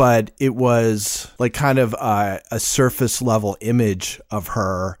 but it was like kind of a surface level image of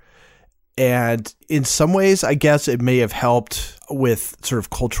her. And in some ways, I guess it may have helped with sort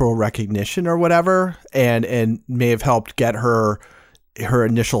of cultural recognition or whatever, and may have helped get her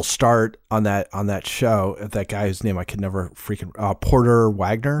initial start on that show. That guy whose name I could never Porter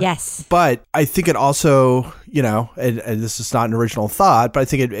Wagner. Yes. But I think it also, and this is not an original thought, but I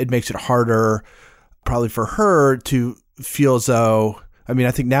think it makes it harder probably for her to feel as though,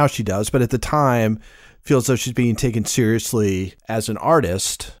 I think now she does, but at the time feels as though she's being taken seriously as an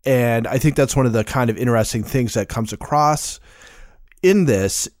artist. And I think that's one of the kind of interesting things that comes across in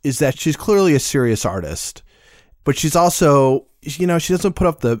this, is that she's clearly a serious artist, but she's also, she doesn't put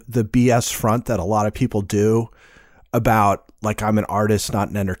up the BS front that a lot of people do about, like, I'm an artist, not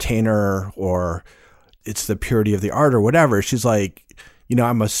an entertainer, or it's the purity of the art or whatever. She's like,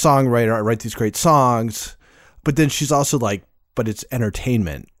 I'm a songwriter, I write these great songs, but then she's also like, but it's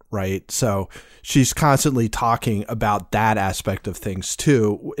entertainment, right? So she's constantly talking about that aspect of things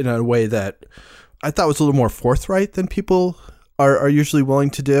too, in a way that I thought was a little more forthright than people are usually willing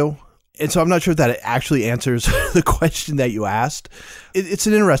to do. And so I'm not sure that it actually answers the question that you asked. It's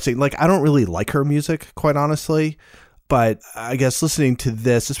an interesting, I don't really like her music, quite honestly, but I guess listening to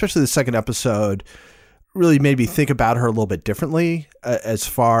this, especially the second episode, really made me think about her a little bit differently, as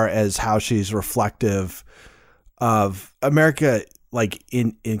far as how she's reflective of America,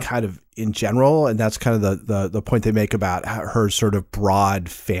 in kind of in general. And that's kind of the point they make about her sort of broad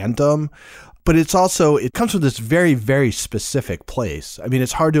fandom. But it comes from this very, very specific place.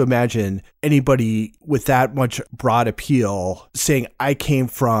 It's hard to imagine anybody with that much broad appeal saying, I came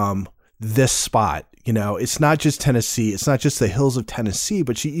from this spot. It's not just Tennessee. It's not just the hills of Tennessee,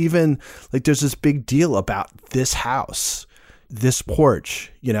 but she even, there's this big deal about this house, this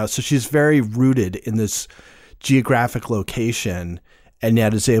porch, so she's very rooted in this geographic location, and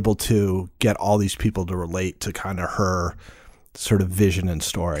yet is able to get all these people to relate to kind of her sort of vision and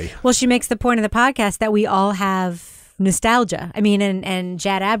story. Well, she makes the point of the podcast that we all have nostalgia. I mean, and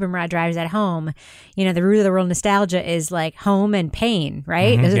Jad Abumrad drives that home. You know, the root of the world nostalgia is like home and pain,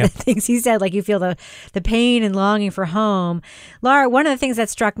 right? Those are the things he said, like you feel the pain and longing for home. Laura, one of the things that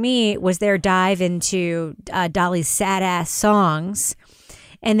struck me was their dive into Dolly's sad ass songs.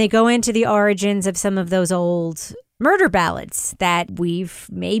 And they go into the origins of some of those old murder ballads that we've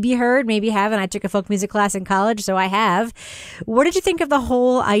maybe heard, maybe haven't. I took a folk music class in college, so I have. What did you think of the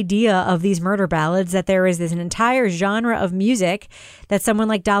whole idea of these murder ballads, that there is an entire genre of music that someone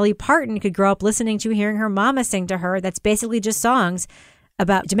like Dolly Parton could grow up listening to, hearing her mama sing to her, that's basically just songs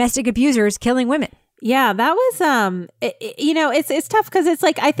about domestic abusers killing women? Yeah, that was, it's tough because it's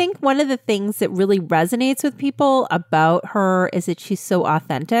like, I think one of the things that really resonates with people about her is that she's so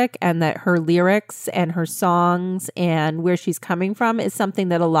authentic, and that her lyrics and her songs and where she's coming from is something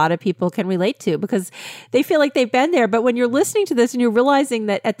that a lot of people can relate to because they feel like they've been there. But when you're listening to this and you're realizing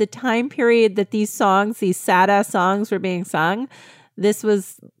that at the time period that these songs, these sad ass songs were being sung, this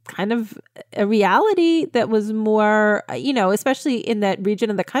was kind of a reality that was more, especially in that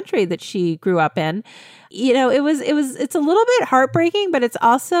region of the country that she grew up in. It's a little bit heartbreaking, but it's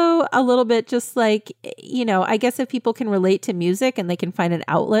also a little bit just like, I guess if people can relate to music and they can find an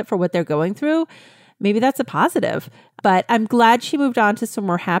outlet for what they're going through, maybe that's a positive. But I'm glad she moved on to some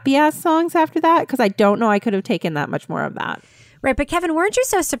more happy ass songs after that, because I don't know I could have taken that much more of that. Right. But Kevin, weren't you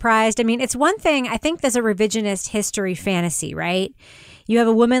so surprised? I mean, it's one thing, I think there's a revisionist history fantasy, right? You have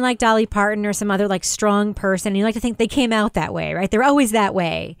a woman like Dolly Parton or some other like strong person, and you like to think they came out that way, right? They're always that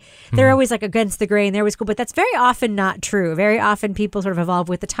way. They're always like against the grain. They're always cool. But that's very often not true. Very often people sort of evolve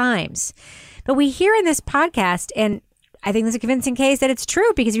with the times. But we hear in this podcast, and I think there's a convincing case that it's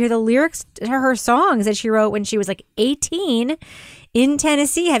true, because you hear the lyrics to her songs that she wrote when she was like 18 in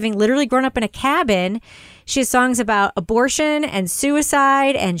Tennessee, having literally grown up in a cabin. She has songs about abortion and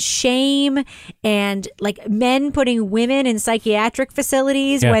suicide and shame and like men putting women in psychiatric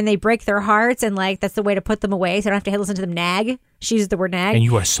facilities when they break their hearts, and like that's the way to put them away so I don't have to listen to them nag. She uses the word nag. And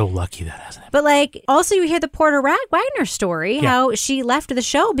you are so lucky that hasn't happened. But like also you hear the Porter Wagner story, how she left the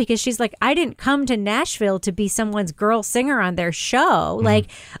show because she's like, I didn't come to Nashville to be someone's girl singer on their show. Like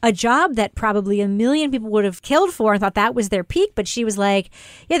a job that probably a million people would have killed for and thought that was their peak. But she was like,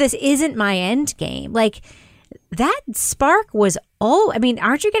 yeah, this isn't my end game. Like that spark was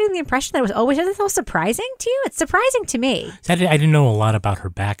aren't you getting the impression that it was always, is this so surprising to you? It's surprising to me. I didn't know a lot about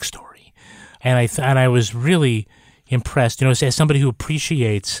her backstory. And I was really impressed, as somebody who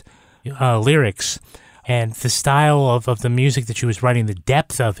appreciates lyrics and the style of the music that she was writing, the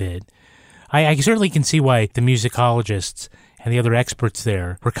depth of it. I certainly can see why the musicologists and the other experts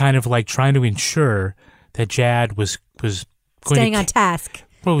there were kind of like trying to ensure that Jad was staying on task.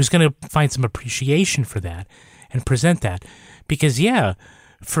 Well, was going to find some appreciation for that and present that. Because,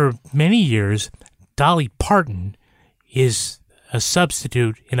 for many years, Dolly Parton is a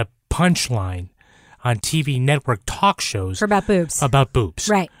substitute in a punchline on TV network talk shows. For about boobs. About boobs.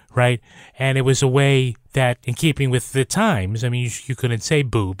 Right. Right. And it was a way that, in keeping with the times, I mean, you couldn't say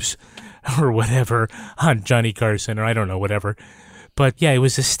boobs or whatever on Johnny Carson or I don't know, whatever. But, it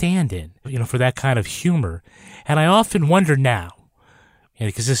was a stand-in, for that kind of humor. And I often wonder now,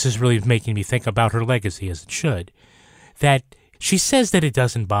 because this is really making me think about her legacy, as it should, that she says that it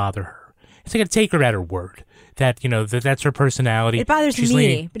doesn't bother her. It's like I take her at her word. That, that's her personality. It bothers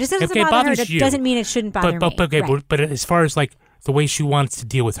me. But it doesn't bother her. That doesn't mean it shouldn't bother me. Okay, right. but as far as like the way she wants to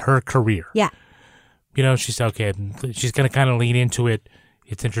deal with her career. Yeah. She's okay. She's going to kind of lean into it.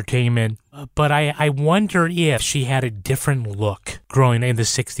 It's entertainment. But I wonder if she had a different look growing in the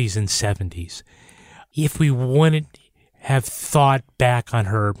 60s and 70s. If we wouldn't have thought back on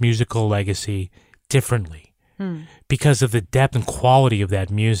her musical legacy differently because of the depth and quality of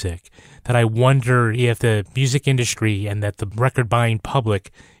that music, that I wonder if the music industry and that the record buying public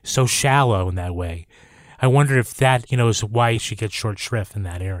is so shallow in that way. I wonder if that, is why she gets short shrift in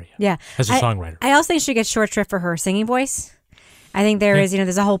that area. Yeah. As a songwriter. I also think she gets short shrift for her singing voice. I think there is,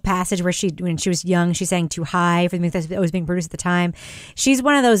 there's a whole passage where when she was young, she sang too high for the music that was being produced at the time. She's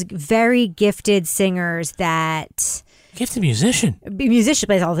one of those very gifted singers that... Gifted musician. Musician,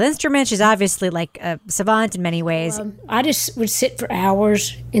 plays all the instruments. She's obviously like a savant in many ways. I just would sit for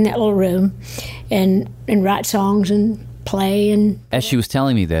hours in that little room and write songs and play. And as she was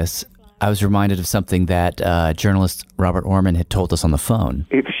telling me this, I was reminded of something that journalist Robert Orman had told us on the phone.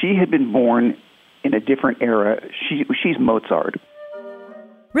 If she had been born in a different era, she's Mozart.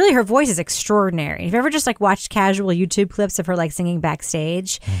 Really, her voice is extraordinary. If you ever just like watched casual YouTube clips of her like singing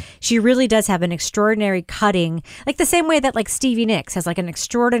backstage, she really does have an extraordinary cutting, like the same way that like Stevie Nicks has like an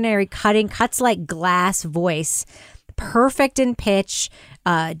extraordinary cuts like glass voice, perfect in pitch,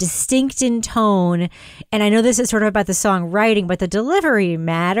 distinct in tone. And I know this is sort of about the songwriting, but the delivery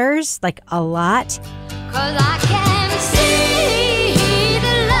matters like a lot. 'Cause I can see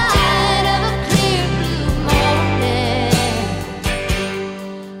the light of a clear blue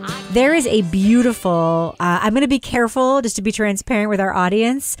morning. There is a beautiful, I'm going to be careful just to be transparent with our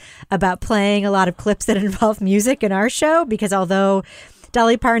audience about playing a lot of clips that involve music in our show, because although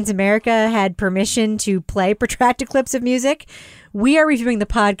Dolly Parton's America had permission to play protracted clips of music, we are reviewing the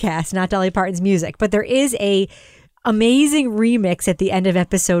podcast, not Dolly Parton's music. But there is a amazing remix at the end of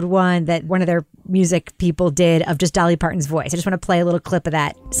episode 1 that one of their music people did of just Dolly Parton's voice. I just want to play a little clip of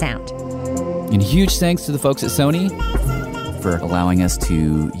that sound. And huge thanks to the folks at Sony for allowing us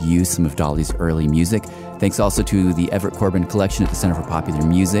to use some of Dolly's early music. Thanks also to the Everett Corbin Collection at the Center for Popular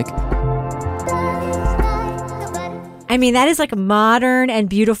Music. I mean, that is like modern and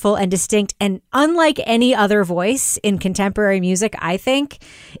beautiful and distinct and unlike any other voice in contemporary music, I think.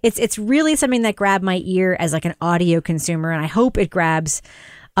 It's really something that grabbed my ear as like an audio consumer, and I hope it grabs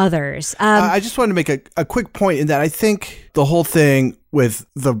others. I just wanted to make a quick point in that I think the whole thing with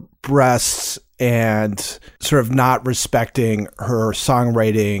the breasts and sort of not respecting her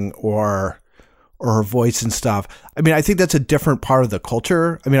songwriting or her voice and stuff. I mean, I think that's a different part of the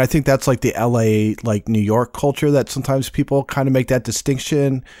culture. I mean, I think that's like the LA, like New York culture that sometimes people kind of make that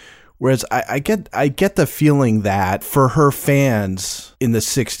distinction. Whereas I get the feeling that for her fans in the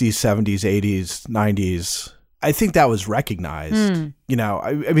 60s, 70s, 80s, 90s, I think that was recognized. You know,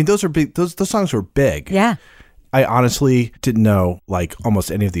 I mean, those are big. Those songs were big. Yeah. I honestly didn't know like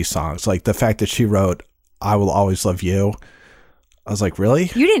almost any of these songs. Like the fact that she wrote "I Will Always Love You," I was like,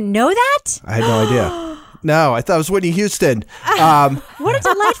 really? You didn't know that? I had no idea. No, I thought it was Whitney Houston. What a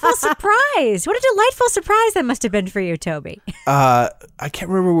delightful surprise. What a delightful surprise that must have been for you, Toby. I can't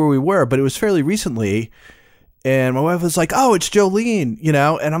remember where we were, but it was fairly recently. And my wife was like, oh, it's Jolene, you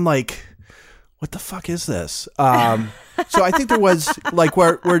know? And I'm like, what the fuck is this? So I think there was like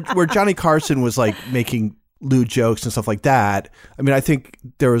where Johnny Carson was like making lewd jokes and stuff like that. I mean, I think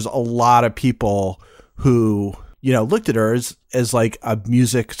there was a lot of people who, you know, looked at her as like a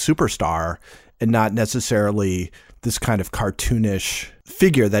music superstar and not necessarily this kind of cartoonish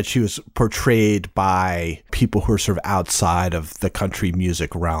figure that she was portrayed by people who are sort of outside of the country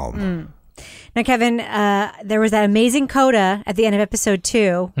music realm. Now, Kevin, there was that amazing coda at the end of episode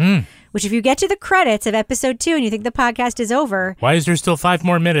 2, which if you get to the credits of episode 2 and you think the podcast is over. Why is there still 5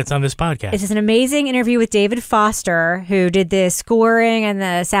 more minutes on this podcast? This is an amazing interview with David Foster, who did the scoring and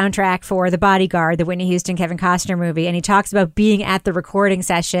the soundtrack for The Bodyguard, the Whitney Houston, Kevin Costner movie. And he talks about being at the recording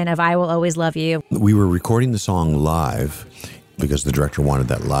session of I Will Always Love You. We were recording the song live because the director wanted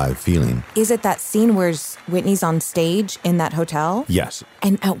that live feeling. Is it that scene where Whitney's on stage in that hotel? Yes.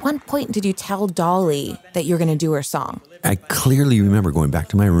 And at one point, did you tell Dolly that you're going to do her song? I clearly remember going back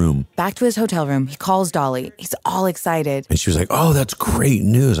to my room. Back to his hotel room. He calls Dolly. He's all excited. And she was like, oh, that's great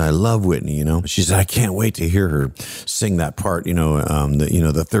news. I love Whitney, you know. She said, I can't wait to hear her sing that part,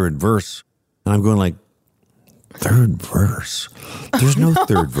 the third verse. And I'm going like, third verse? There's no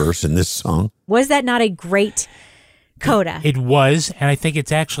third verse in this song. Was that not a great coda? It was, and I think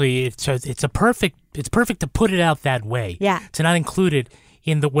it's perfect to put it out that way. Yeah. To not include it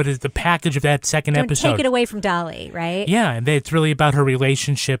in the package of that second episode. Don't take it away from Dolly, right? Yeah, and it's really about her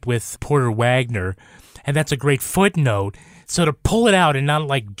relationship with Porter Wagner, and that's a great footnote. So to pull it out and not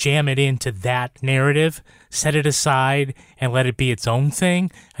like jam it into that narrative, set it aside and let it be its own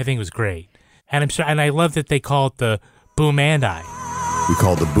thing, I think was great. And I love that they call it the boom and I. We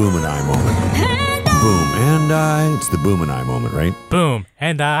call it the boom and I moment. Boom and I. It's the boom and I moment, right? Boom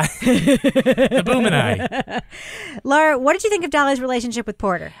and I. The boom and I. Laura, what did you think of Dolly's relationship with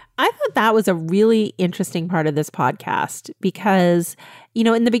Porter? I thought that was a really interesting part of this podcast because, you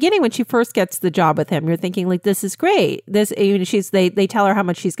know, in the beginning when she first gets the job with him, you're thinking like, this is great. They tell her how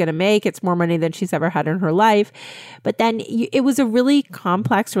much she's going to make. It's more money than she's ever had in her life. But then it was a really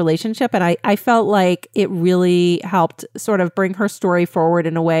complex relationship. And I felt like it really helped sort of bring her story forward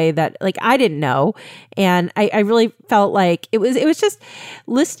in a way that like I didn't know. And I really felt like it was just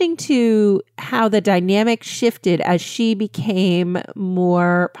listening to how the dynamic shifted as she became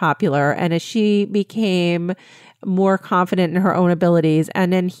more popular and as she became more confident in her own abilities.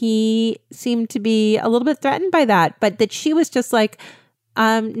 And then he seemed to be a little bit threatened by that, but that she was just like,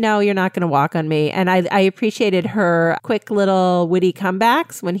 no, you're not going to walk on me. And I appreciated her quick little witty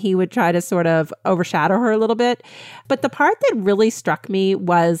comebacks when he would try to sort of overshadow her a little bit. But the part that really struck me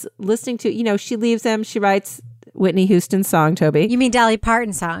was listening to, you know, she leaves him, she writes Whitney Houston's song, Toby. You mean Dolly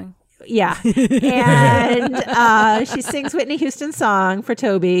Parton's song? Yeah. And she sings Whitney Houston's song for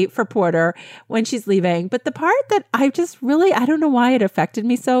Toby, for Porter, when she's leaving. But the part that I just really, I don't know why it affected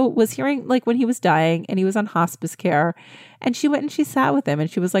me so, was hearing like when he was dying and he was on hospice care. And she went and she sat with him and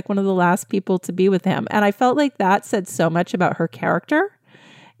she was like one of the last people to be with him. And I felt like that said so much about her character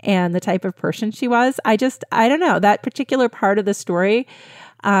and the type of person she was. I don't know, that particular part of the story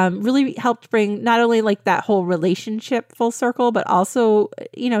really helped bring not only like that whole relationship full circle, but also,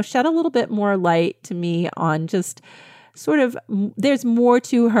 shed a little bit more light to me on just sort of, there's more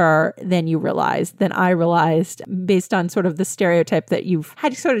to her than I realized, based on sort of the stereotype that you've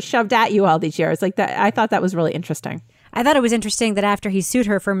had sort of shoved at you all these years. Like that, I thought that was really interesting. I thought it was interesting that after he sued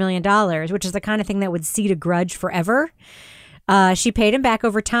her for $1 million, which is the kind of thing that would seed a grudge forever, she paid him back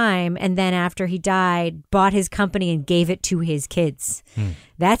over time, and then after he died, bought his company and gave it to his kids.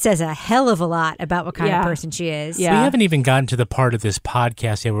 That says a hell of a lot about what kind of person she is. We haven't even gotten to the part of this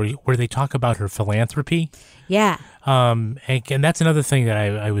podcast yet where they talk about her philanthropy. Yeah. And that's another thing that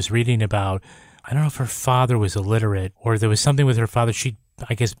I was reading about. I don't know if her father was illiterate or there was something with her father. She,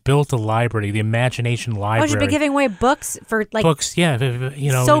 I guess, built a library, the Imagination Library. Oh, she's been giving away books for books,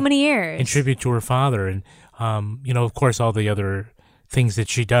 so many years. In tribute to her father. And, of course, all the other things that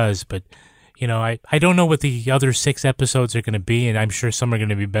she does. But, I don't know what the other 6 episodes are going to be, and I'm sure some are going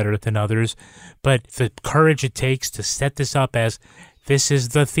to be better than others. But the courage it takes to set this up as this is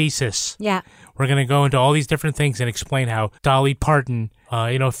the thesis. Yeah. We're going to go into all these different things and explain how Dolly Parton,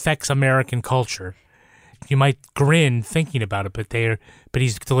 affects American culture. You might grin thinking about it, but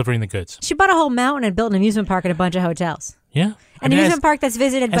he's delivering the goods. She bought a whole mountain and built an amusement park and a bunch of hotels. Yeah. An amusement park that's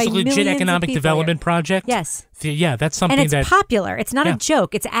visited by millions of people. As a legit economic development project. Yes. Yeah, that's something and it's popular. It's not a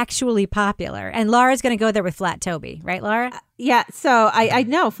joke. It's actually popular. And Laura's going to go there with Flat Toby, right, Laura? Yeah. So I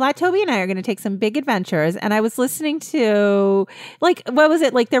know Flat Toby and I are going to take some big adventures. And I was listening to, what was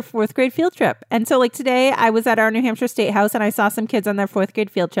it? Like their 4th grade field trip. And so today I was at our New Hampshire State House and I saw some kids on their 4th grade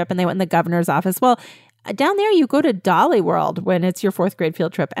field trip and they went in the governor's office. Well, down there, you go to Dolly World when it's your 4th grade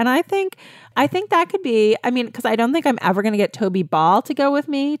field trip. And I think that could be, because I don't think I'm ever going to get Toby Ball to go with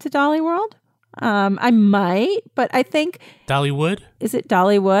me to Dolly World. I might, but I think... Dollywood? Is it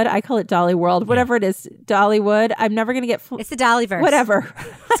Dollywood? I call it Dolly World. Whatever it is, Dollywood. I'm never going to get... It's the Dollyverse. Whatever.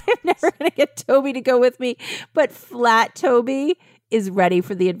 I'm never going to get Toby to go with me. But Flat Toby is ready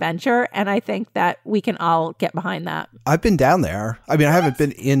for the adventure, and I think that we can all get behind that. I've been down there. I haven't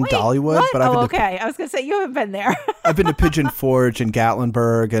been in Dollywood, but I've been I was going to say, you haven't been there. I've been to Pigeon Forge and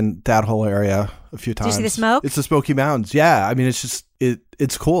Gatlinburg and that whole area a few times. Did you see the smoke? It's the Smoky Mountains. Yeah. It's just,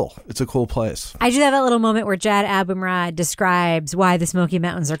 it's cool. It's a cool place. I just have that little moment where Jad Abumrad describes why the Smoky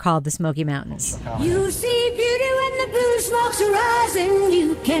Mountains are called the Smoky Mountains. You see beauty when the blue smoke's rising.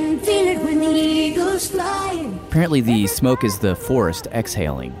 You can feel it when the eagles fly. Apparently the smoke is the forest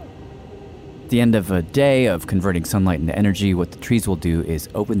exhaling. At the end of a day of converting sunlight into energy, what the trees will do is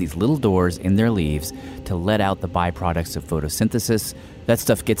open these little doors in their leaves to let out the byproducts of photosynthesis. That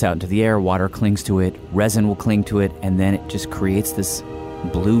stuff gets out into the air, water clings to it, resin will cling to it, and then it just creates this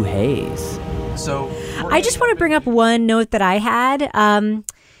blue haze. So I just want to bring up one note that I had.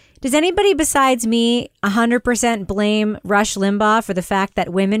 Does anybody besides me 100% blame Rush Limbaugh for the fact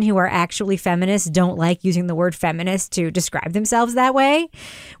that women who are actually feminists don't like using the word feminist to describe themselves that way?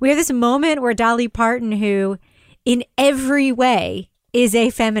 We have this moment where Dolly Parton, who in every way is a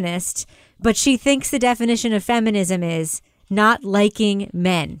feminist, but she thinks the definition of feminism is not liking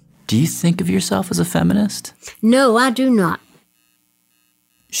men. Do you think of yourself as a feminist? No, I do not.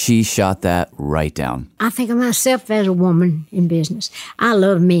 She shot that right down. I think of myself as a woman in business. I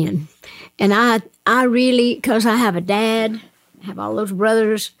love men. And I really, because I have a dad, have all those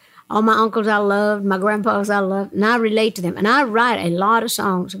brothers, all my uncles I loved, my grandpas I loved, and I relate to them. And I write a lot of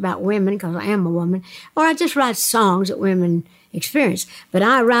songs about women because I am a woman, or I just write songs that women experience. But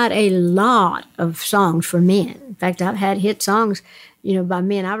I write a lot of songs for men. In fact, I've had hit songs, by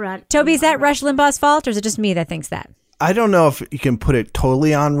men. I write. Toby, is that Rush Limbaugh's fault, or is it just me that thinks that? I don't know if you can put it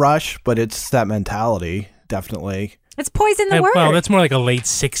totally on Rush, but it's that mentality, definitely. It's poison the word. Well, that's more like a late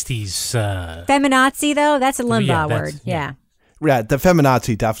 60s... Feminazi, though? That's a Limbaugh word. Yeah. Yeah, the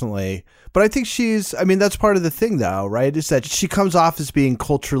feminazi, definitely. But I think that's part of the thing, though, right? Is that she comes off as being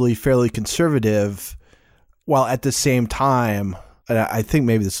culturally fairly conservative, while at the same time, and I think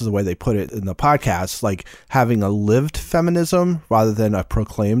maybe this is the way they put it in the podcast, like having a lived feminism rather than a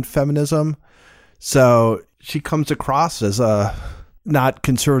proclaimed feminism. So she comes across as a not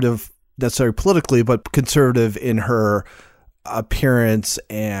conservative necessarily politically, but conservative in her appearance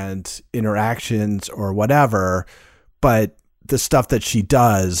and interactions or whatever. But the stuff that she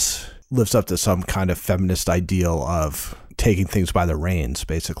does lives up to some kind of feminist ideal of taking things by the reins,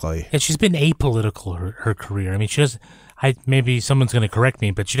 basically. And she's been apolitical her career. I mean, she does. Maybe someone's going to correct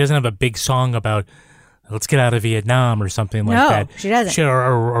me, but she doesn't have a big song about let's get out of Vietnam or something like that. No, she doesn't.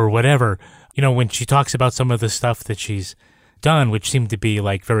 Or whatever. You know, when she talks about some of the stuff that she's done, which seem to be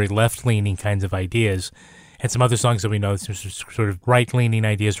like very left-leaning kinds of ideas, and some other songs that we know, some sort of right-leaning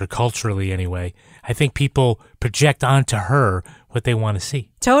ideas, or culturally anyway, I think people project onto her what they want to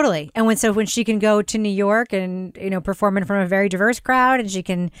see. Totally. And when she can go to New York and, perform in front of a very diverse crowd, and she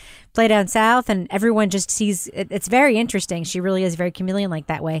can play down south, and everyone just sees it's very interesting. She really is very chameleon like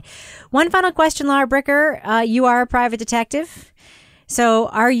that way. One final question, Lara Bricker. You are a private detective. So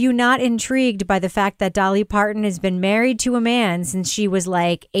are you not intrigued by the fact that Dolly Parton has been married to a man since she was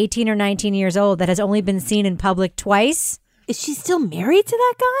like 18 or 19 years old that has only been seen in public twice? Is she still married to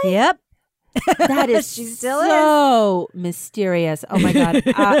that guy? Yep. That is she still so mysterious. Oh my God.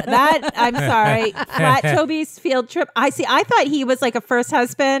 I'm sorry. Flat Toby's field trip. I thought he was like a first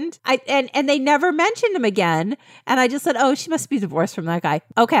husband. And they never mentioned him again. And I just said, oh, she must be divorced from that guy.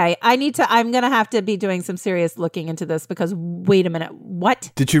 Okay. I'm going to have to be doing some serious looking into this because wait a minute.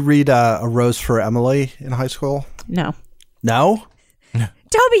 What? Did you read A Rose for Emily in high school? No. No?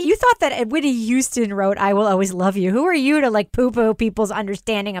 Toby, you thought that Whitney Houston wrote I Will Always Love You. Who are you to like poo-poo people's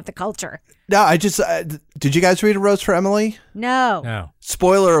understanding of the culture? No, I just, did you guys read A Rose for Emily? No.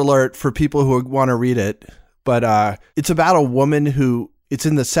 Spoiler alert for people who want to read it, but it's about a woman it's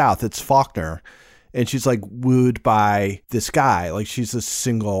in the South, it's Faulkner, and she's like wooed by this guy, like she's a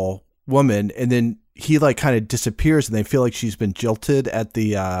single woman, and then he like kind of disappears and they feel like she's been jilted at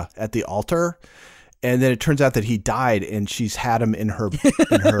the altar. And then it turns out that he died, and she's had him in her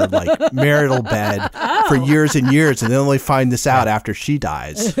like marital bed for years and years, and they only find this out after she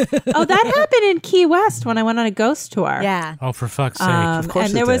dies. Oh, that happened in Key West when I went on a ghost tour. Yeah. Oh, for fuck's sake! Of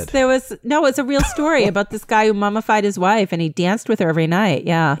course, and it's a real story about this guy who mummified his wife, and he danced with her every night.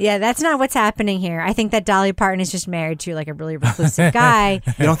 Yeah. Yeah, that's not what's happening here. I think that Dolly Parton is just married to like a really reclusive guy.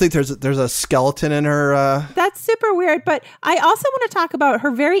 You don't think there's a skeleton in her? That's super weird. But I also want to talk about her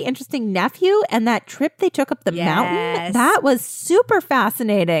very interesting nephew and that trip they took up the mountain. That was super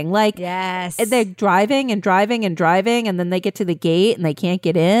fascinating. Like, they're driving, and then they get to the gate and they can't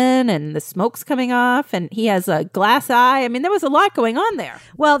get in, and the smoke's coming off, and he has a glass eye. I mean, there was a lot going on there.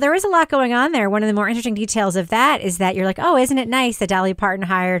 Well, there is a lot going on there. One of the more interesting details of that is that you're like, oh, isn't it nice that Dolly Parton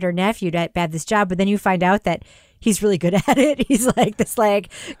hired her nephew to have this job? But then you find out that he's really good at it. He's like this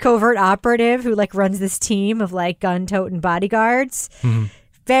like covert operative who like runs this team of like gun-toting bodyguards. Mm-hmm.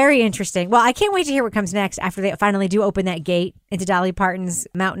 Very interesting. Well, I can't wait to hear what comes next after they finally do open that gate into Dolly Parton's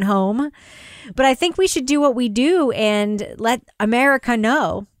mountain home. But I think we should do what we do and let America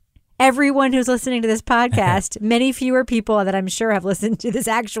know. Everyone who's listening to this podcast, many fewer people that I'm sure have listened to this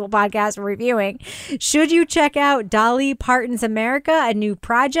actual podcast we're reviewing. Should you check out Dolly Parton's America, a new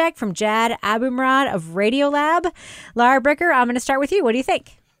project from Jad Abumrad of Radiolab? Lara Bricker, I'm going to start with you. What do you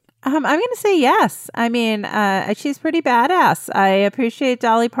think? I'm going to say yes. I mean, she's pretty badass. I appreciate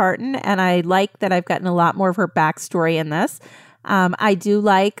Dolly Parton, and I like that I've gotten a lot more of her backstory in this. I do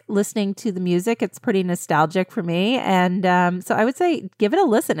like listening to the music. It's pretty nostalgic for me. And so I would say give it a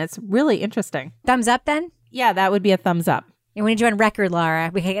listen. It's really interesting. Thumbs up then? Yeah, that would be a thumbs up. And we need you on record,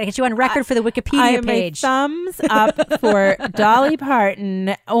 Lara. We can get you on record for the Wikipedia page. Thumbs up for Dolly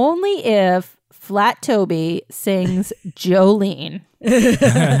Parton only if Flat Toby sings Jolene.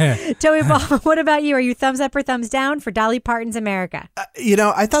 Toby Ball, what about you? Are you thumbs up or thumbs down for Dolly Parton's America?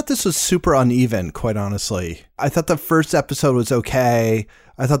 I thought this was super uneven, quite honestly. I thought the first episode was okay.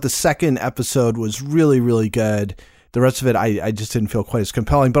 I thought the second episode was really, really good. The rest of it, I just didn't feel quite as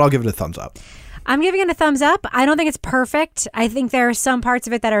compelling, but I'll give it a thumbs up. I'm giving it a thumbs up. I don't think it's perfect. I think there are some parts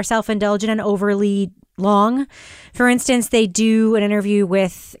of it that are self-indulgent and overly long. For instance, they do an interview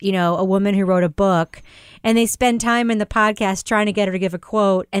with, a woman who wrote a book, and they spend time in the podcast trying to get her to give a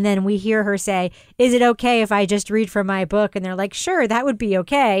quote. And then we hear her say, is it okay if I just read from my book? And they're like, sure, that would be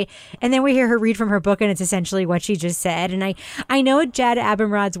okay. And then we hear her read from her book, and it's essentially what she just said. And I know Jad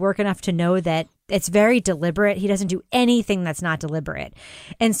Abumrad's work enough to know that it's very deliberate. He doesn't do anything that's not deliberate.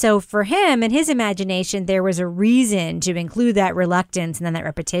 And so for him, in his imagination, there was a reason to include that reluctance and then that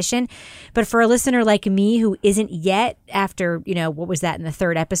repetition. But for a listener like me who isn't yet after, what was that in the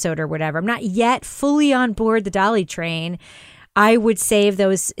third episode or whatever, I'm not yet fully on board the Dolly train. I would save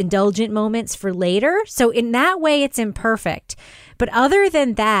those indulgent moments for later. So in that way, it's imperfect. But other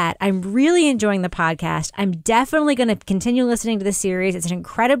than that, I'm really enjoying the podcast. I'm definitely going to continue listening to the series. It's an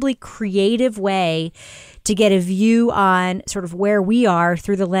incredibly creative way to get a view on sort of where we are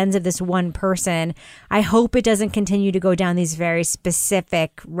through the lens of this one person. I hope it doesn't continue to go down these very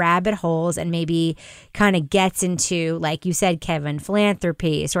specific rabbit holes and maybe kind of gets into, like you said, Kevin,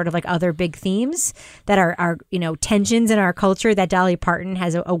 philanthropy, sort of like other big themes that are tensions in our culture that Dolly Parton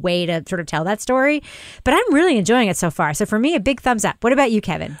has a way to sort of tell that story. But I'm really enjoying it so far. So for me, a big thumbs up. What about you,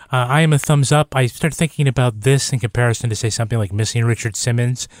 Kevin? I am a thumbs up. I started thinking about this in comparison to, say, something like Missing Richard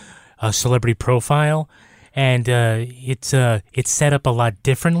Simmons, a Celebrity Profile, and it's set up a lot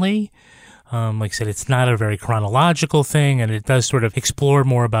differently. Like I said, it's not a very chronological thing, and it does sort of explore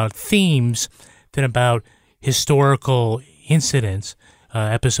more about themes than about historical incidents.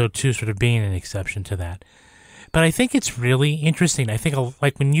 Episode 2 sort of being an exception to that. But I think it's really interesting. I think,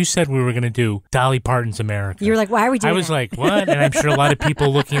 like, when you said we were going to do Dolly Parton's America, you were like, why are we doing that? I was that? like, what? And I'm sure a lot of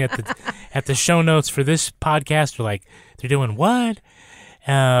people looking at the show notes for this podcast are like, they're doing what?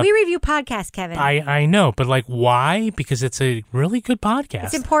 We review podcasts, Kevin. I know, but like, why? Because it's a really good podcast.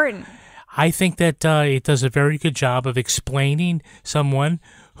 It's important. I think that it does a very good job of explaining someone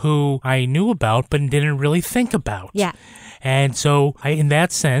who I knew about but didn't really think about. Yeah. And so, in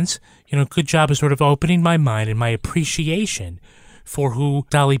that sense, good job of sort of opening my mind and my appreciation for who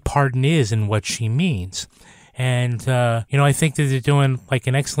Dolly Parton is and what she means. And, I think that they're doing like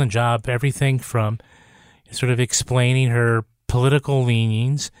an excellent job, everything from sort of explaining her political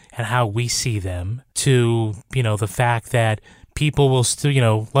leanings and how we see them to, the fact that people will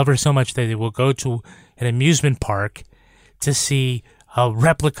still, love her so much that they will go to an amusement park to see a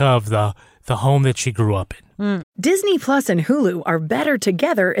replica of the home that she grew up in. Disney Plus and Hulu are better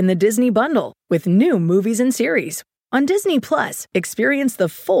together in the Disney Bundle with new movies and series. On Disney Plus, experience the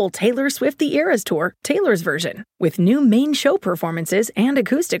full Taylor Swift The Eras Tour, Taylor's version, with new main show performances and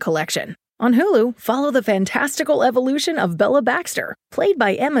acoustic collection. On Hulu, follow the fantastical evolution of Bella Baxter, played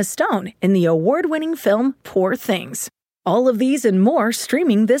by Emma Stone in the award-winning film Poor Things. All of these and more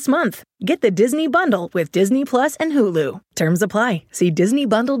streaming this month. Get the Disney Bundle with Disney Plus and Hulu. Terms apply. See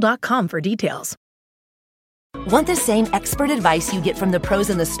DisneyBundle.com for details. Want the same expert advice you get from the pros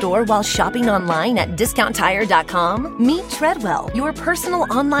in the store while shopping online at DiscountTire.com? Meet Treadwell, your personal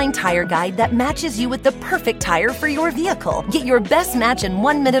online tire guide that matches you with the perfect tire for your vehicle. Get your best match in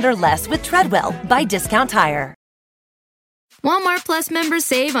 1 minute or less with Treadwell by Discount Tire. Walmart Plus members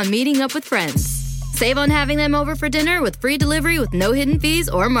save on meeting up with friends. Save on having them over for dinner with free delivery with no hidden fees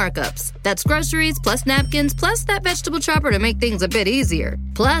or markups. That's groceries, plus napkins, plus that vegetable chopper to make things a bit easier.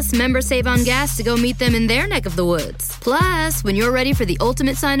 Plus, members save on gas to go meet them in their neck of the woods. Plus, when you're ready for the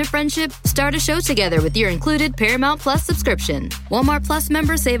ultimate sign of friendship, start a show together with your included Paramount Plus subscription. Walmart Plus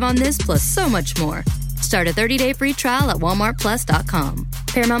members save on this plus so much more. Start a 30-day free trial at walmartplus.com.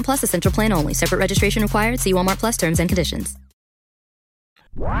 Paramount Plus Essential Plan only. Separate registration required. See Walmart Plus terms and conditions.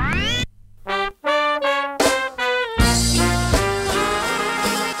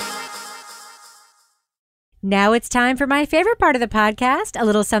 Now it's time for my favorite part of the podcast, a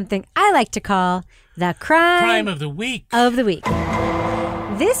little something I like to call the crime of the week.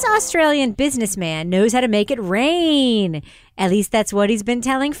 This Australian businessman knows how to make it rain. At least that's what he's been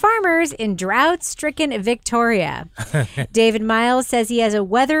telling farmers in drought-stricken Victoria. David Miles says he has a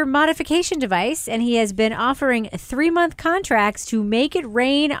weather modification device, and he has been offering 3-month contracts to make it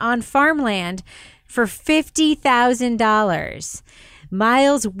rain on farmland for $50,000.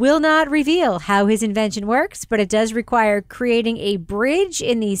 Miles will not reveal how his invention works, but it does require creating a bridge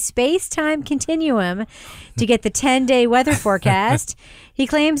in the space-time continuum to get the 10-day weather forecast. He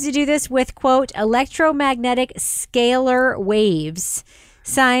claims to do this with, quote, electromagnetic scalar waves.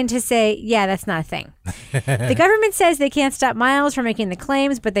 Signed to say, yeah, that's not a thing. The government says they can't stop Miles from making the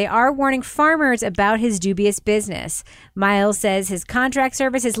claims, but they are warning farmers about his dubious business. Miles says his contract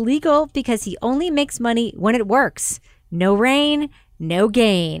service is legal because he only makes money when it works. No rain, no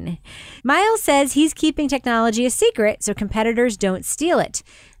gain. Miles says he's keeping technology a secret so competitors don't steal it.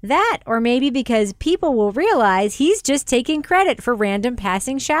 That, or maybe because people will realize he's just taking credit for random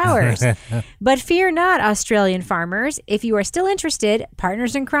passing showers. But fear not, Australian farmers. If you are still interested,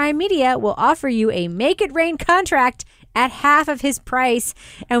 Partners in Crime Media will offer you a Make It Rain contract at half of his price,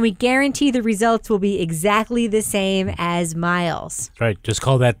 and we guarantee the results will be exactly the same as Miles. That's right. Just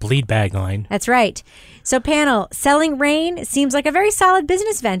call that bleed bag line. That's right. So, panel, selling rain seems like a very solid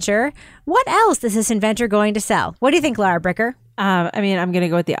business venture. What else is this inventor going to sell? What do you think, Laura Bricker? I'm going to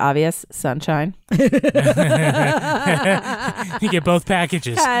go with the obvious, sunshine. You get both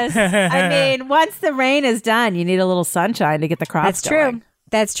packages. Once the rain is done, you need a little sunshine to get the crops going.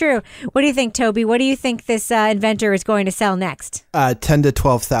 That's true. What do you think, Toby? What do you think this inventor is going to sell next? 10 to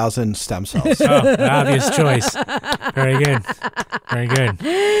 12,000 stem cells. Oh, obvious choice. Very good. Very good.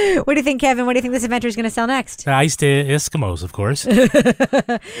 What do you think, Kevin? What do you think this adventure is going to sell next? Iced Eskimos, of course.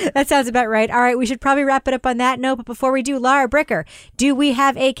 That sounds about right. All right, we should probably wrap it up on that note. But before we do, Laura Bricker, do we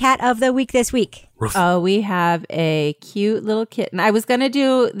have a cat of the week this week? Oh, we have a cute little kitten. I was going to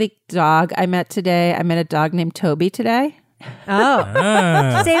do the dog I met today. I met a dog named Toby today.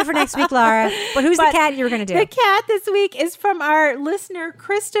 Oh. Save it for next week, Laura. But who's the cat you were going to do? The cat this week is from our listener,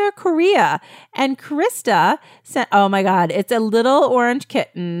 Krista Correa. And Krista sent, oh my God, it's a little orange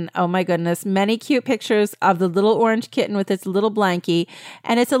kitten. Oh my goodness. Many cute pictures of the little orange kitten with its little blankie.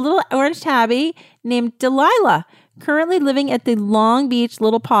 And it's a little orange tabby named Delilah, currently living at the Long Beach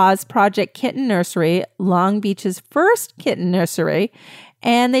Little Paws Project Kitten Nursery, Long Beach's first kitten nursery.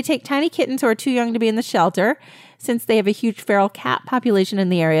 And they take tiny kittens who are too young to be in the shelter. Since they have a huge feral cat population in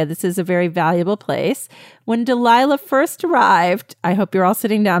the area, this is a very valuable place. When Delilah first arrived, I hope you're all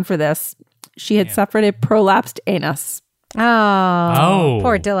sitting down for this, she had suffered a prolapsed anus. Oh,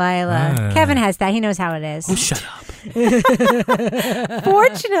 poor Delilah. Kevin has that. He knows how it is. Oh, shut up.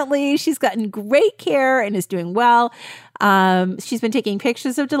 Fortunately, she's gotten great care and is doing well. She's been taking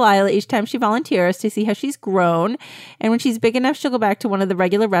pictures of Delilah each time she volunteers to see how she's grown. And when she's big enough, she'll go back to one of the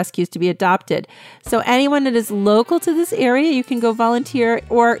regular rescues to be adopted. So anyone that is local to this area, you can go volunteer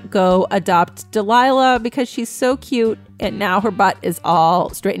or go adopt Delilah because she's so cute. And now her butt is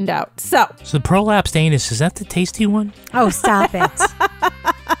all straightened out. So the prolapsed anus, is that the tasty one? Oh, stop it.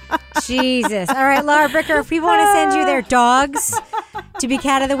 Jesus. All right, Laura Bricker, if people want to send you their dogs to be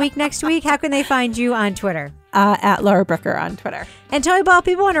cat of the week next week, how can they find you on Twitter? At Laura Bricker on Twitter. And Toy Ball,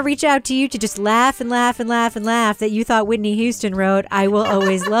 people want to reach out to you to just laugh and laugh and laugh and laugh that you thought Whitney Houston wrote, I Will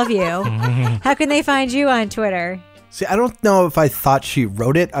Always Love You. How can they find you on Twitter? See, I don't know if I thought she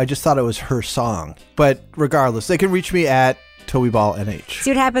wrote it. I just thought it was her song. But regardless, they can reach me at TobyBallNH. See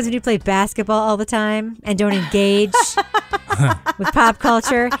what happens when you play basketball all the time and don't engage with pop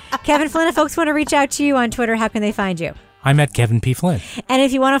culture. Kevin Flynn, if folks want to reach out to you on Twitter, how can they find you? I'm at Kevin P. Flynn. And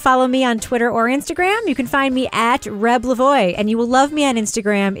if you want to follow me on Twitter or Instagram, you can find me at Reb Lavoie. And you will love me on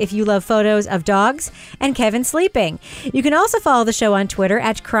Instagram if you love photos of dogs and Kevin sleeping. You can also follow the show on Twitter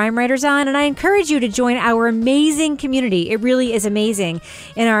at Crime Writers On. And I encourage you to join our amazing community. It really is amazing.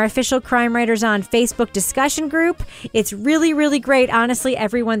 In our official Crime Writers On Facebook discussion group. It's really, really great. Honestly,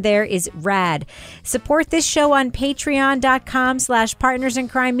 everyone there is rad. Support this show on patreon.com/Partners in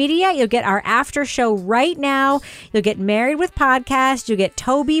Crime Media. You'll get our after show right now. You'll get Married with Podcast, you get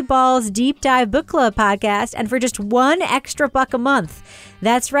Toby Ball's Deep Dive Book Club podcast, and for just $1 extra a month.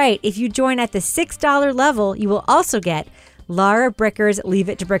 That's right. If you join at the $6 level, you will also get Laura Bricker's Leave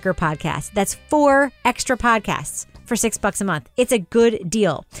It to Bricker podcast. That's 4 extra podcasts for $6 a month. It's a good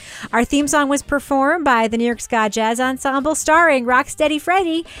deal. Our theme song was performed by the New York Ska Jazz Ensemble, starring Rocksteady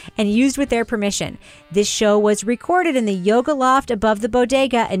Freddy, and used with their permission. This show was recorded in the Yoga Loft above the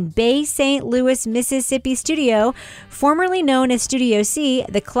Bodega in Bay St. Louis, Mississippi studio, formerly known as Studio C,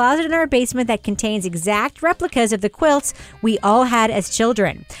 the closet in our basement that contains exact replicas of the quilts we all had as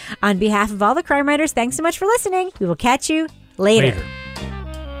children. On behalf of all the crime writers, thanks so much for listening. We will catch you later.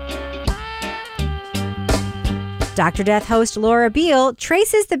 Dr. Death host Laura Beale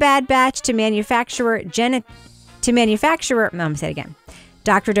traces the Bad Batch to manufacturer I'm going to say it again.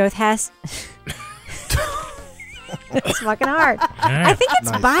 Dr. Death has... It's fucking hard. Right. I think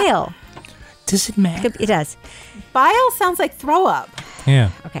it's bile. Does it matter? It does. Bile sounds like throw up.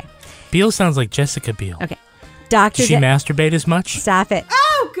 Yeah. Okay. Beale sounds like Jessica Biel. Okay. Dr. Does she masturbate as much? Stop it.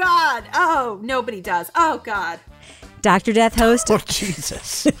 Oh, God. Oh, nobody does. Oh, God. Dr. Death host... Oh,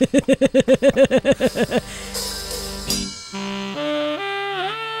 Jesus.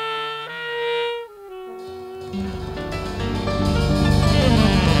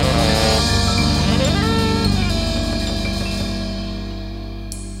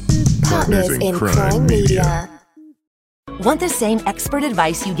 Partners in Crime Media. Want the same expert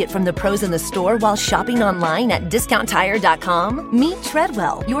advice you get from the pros in the store while shopping online at DiscountTire.com? Meet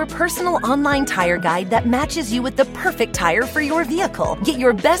Treadwell, your personal online tire guide that matches you with the perfect tire for your vehicle. Get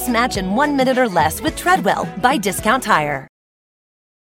your best match in 1 minute or less with Treadwell by Discount Tire.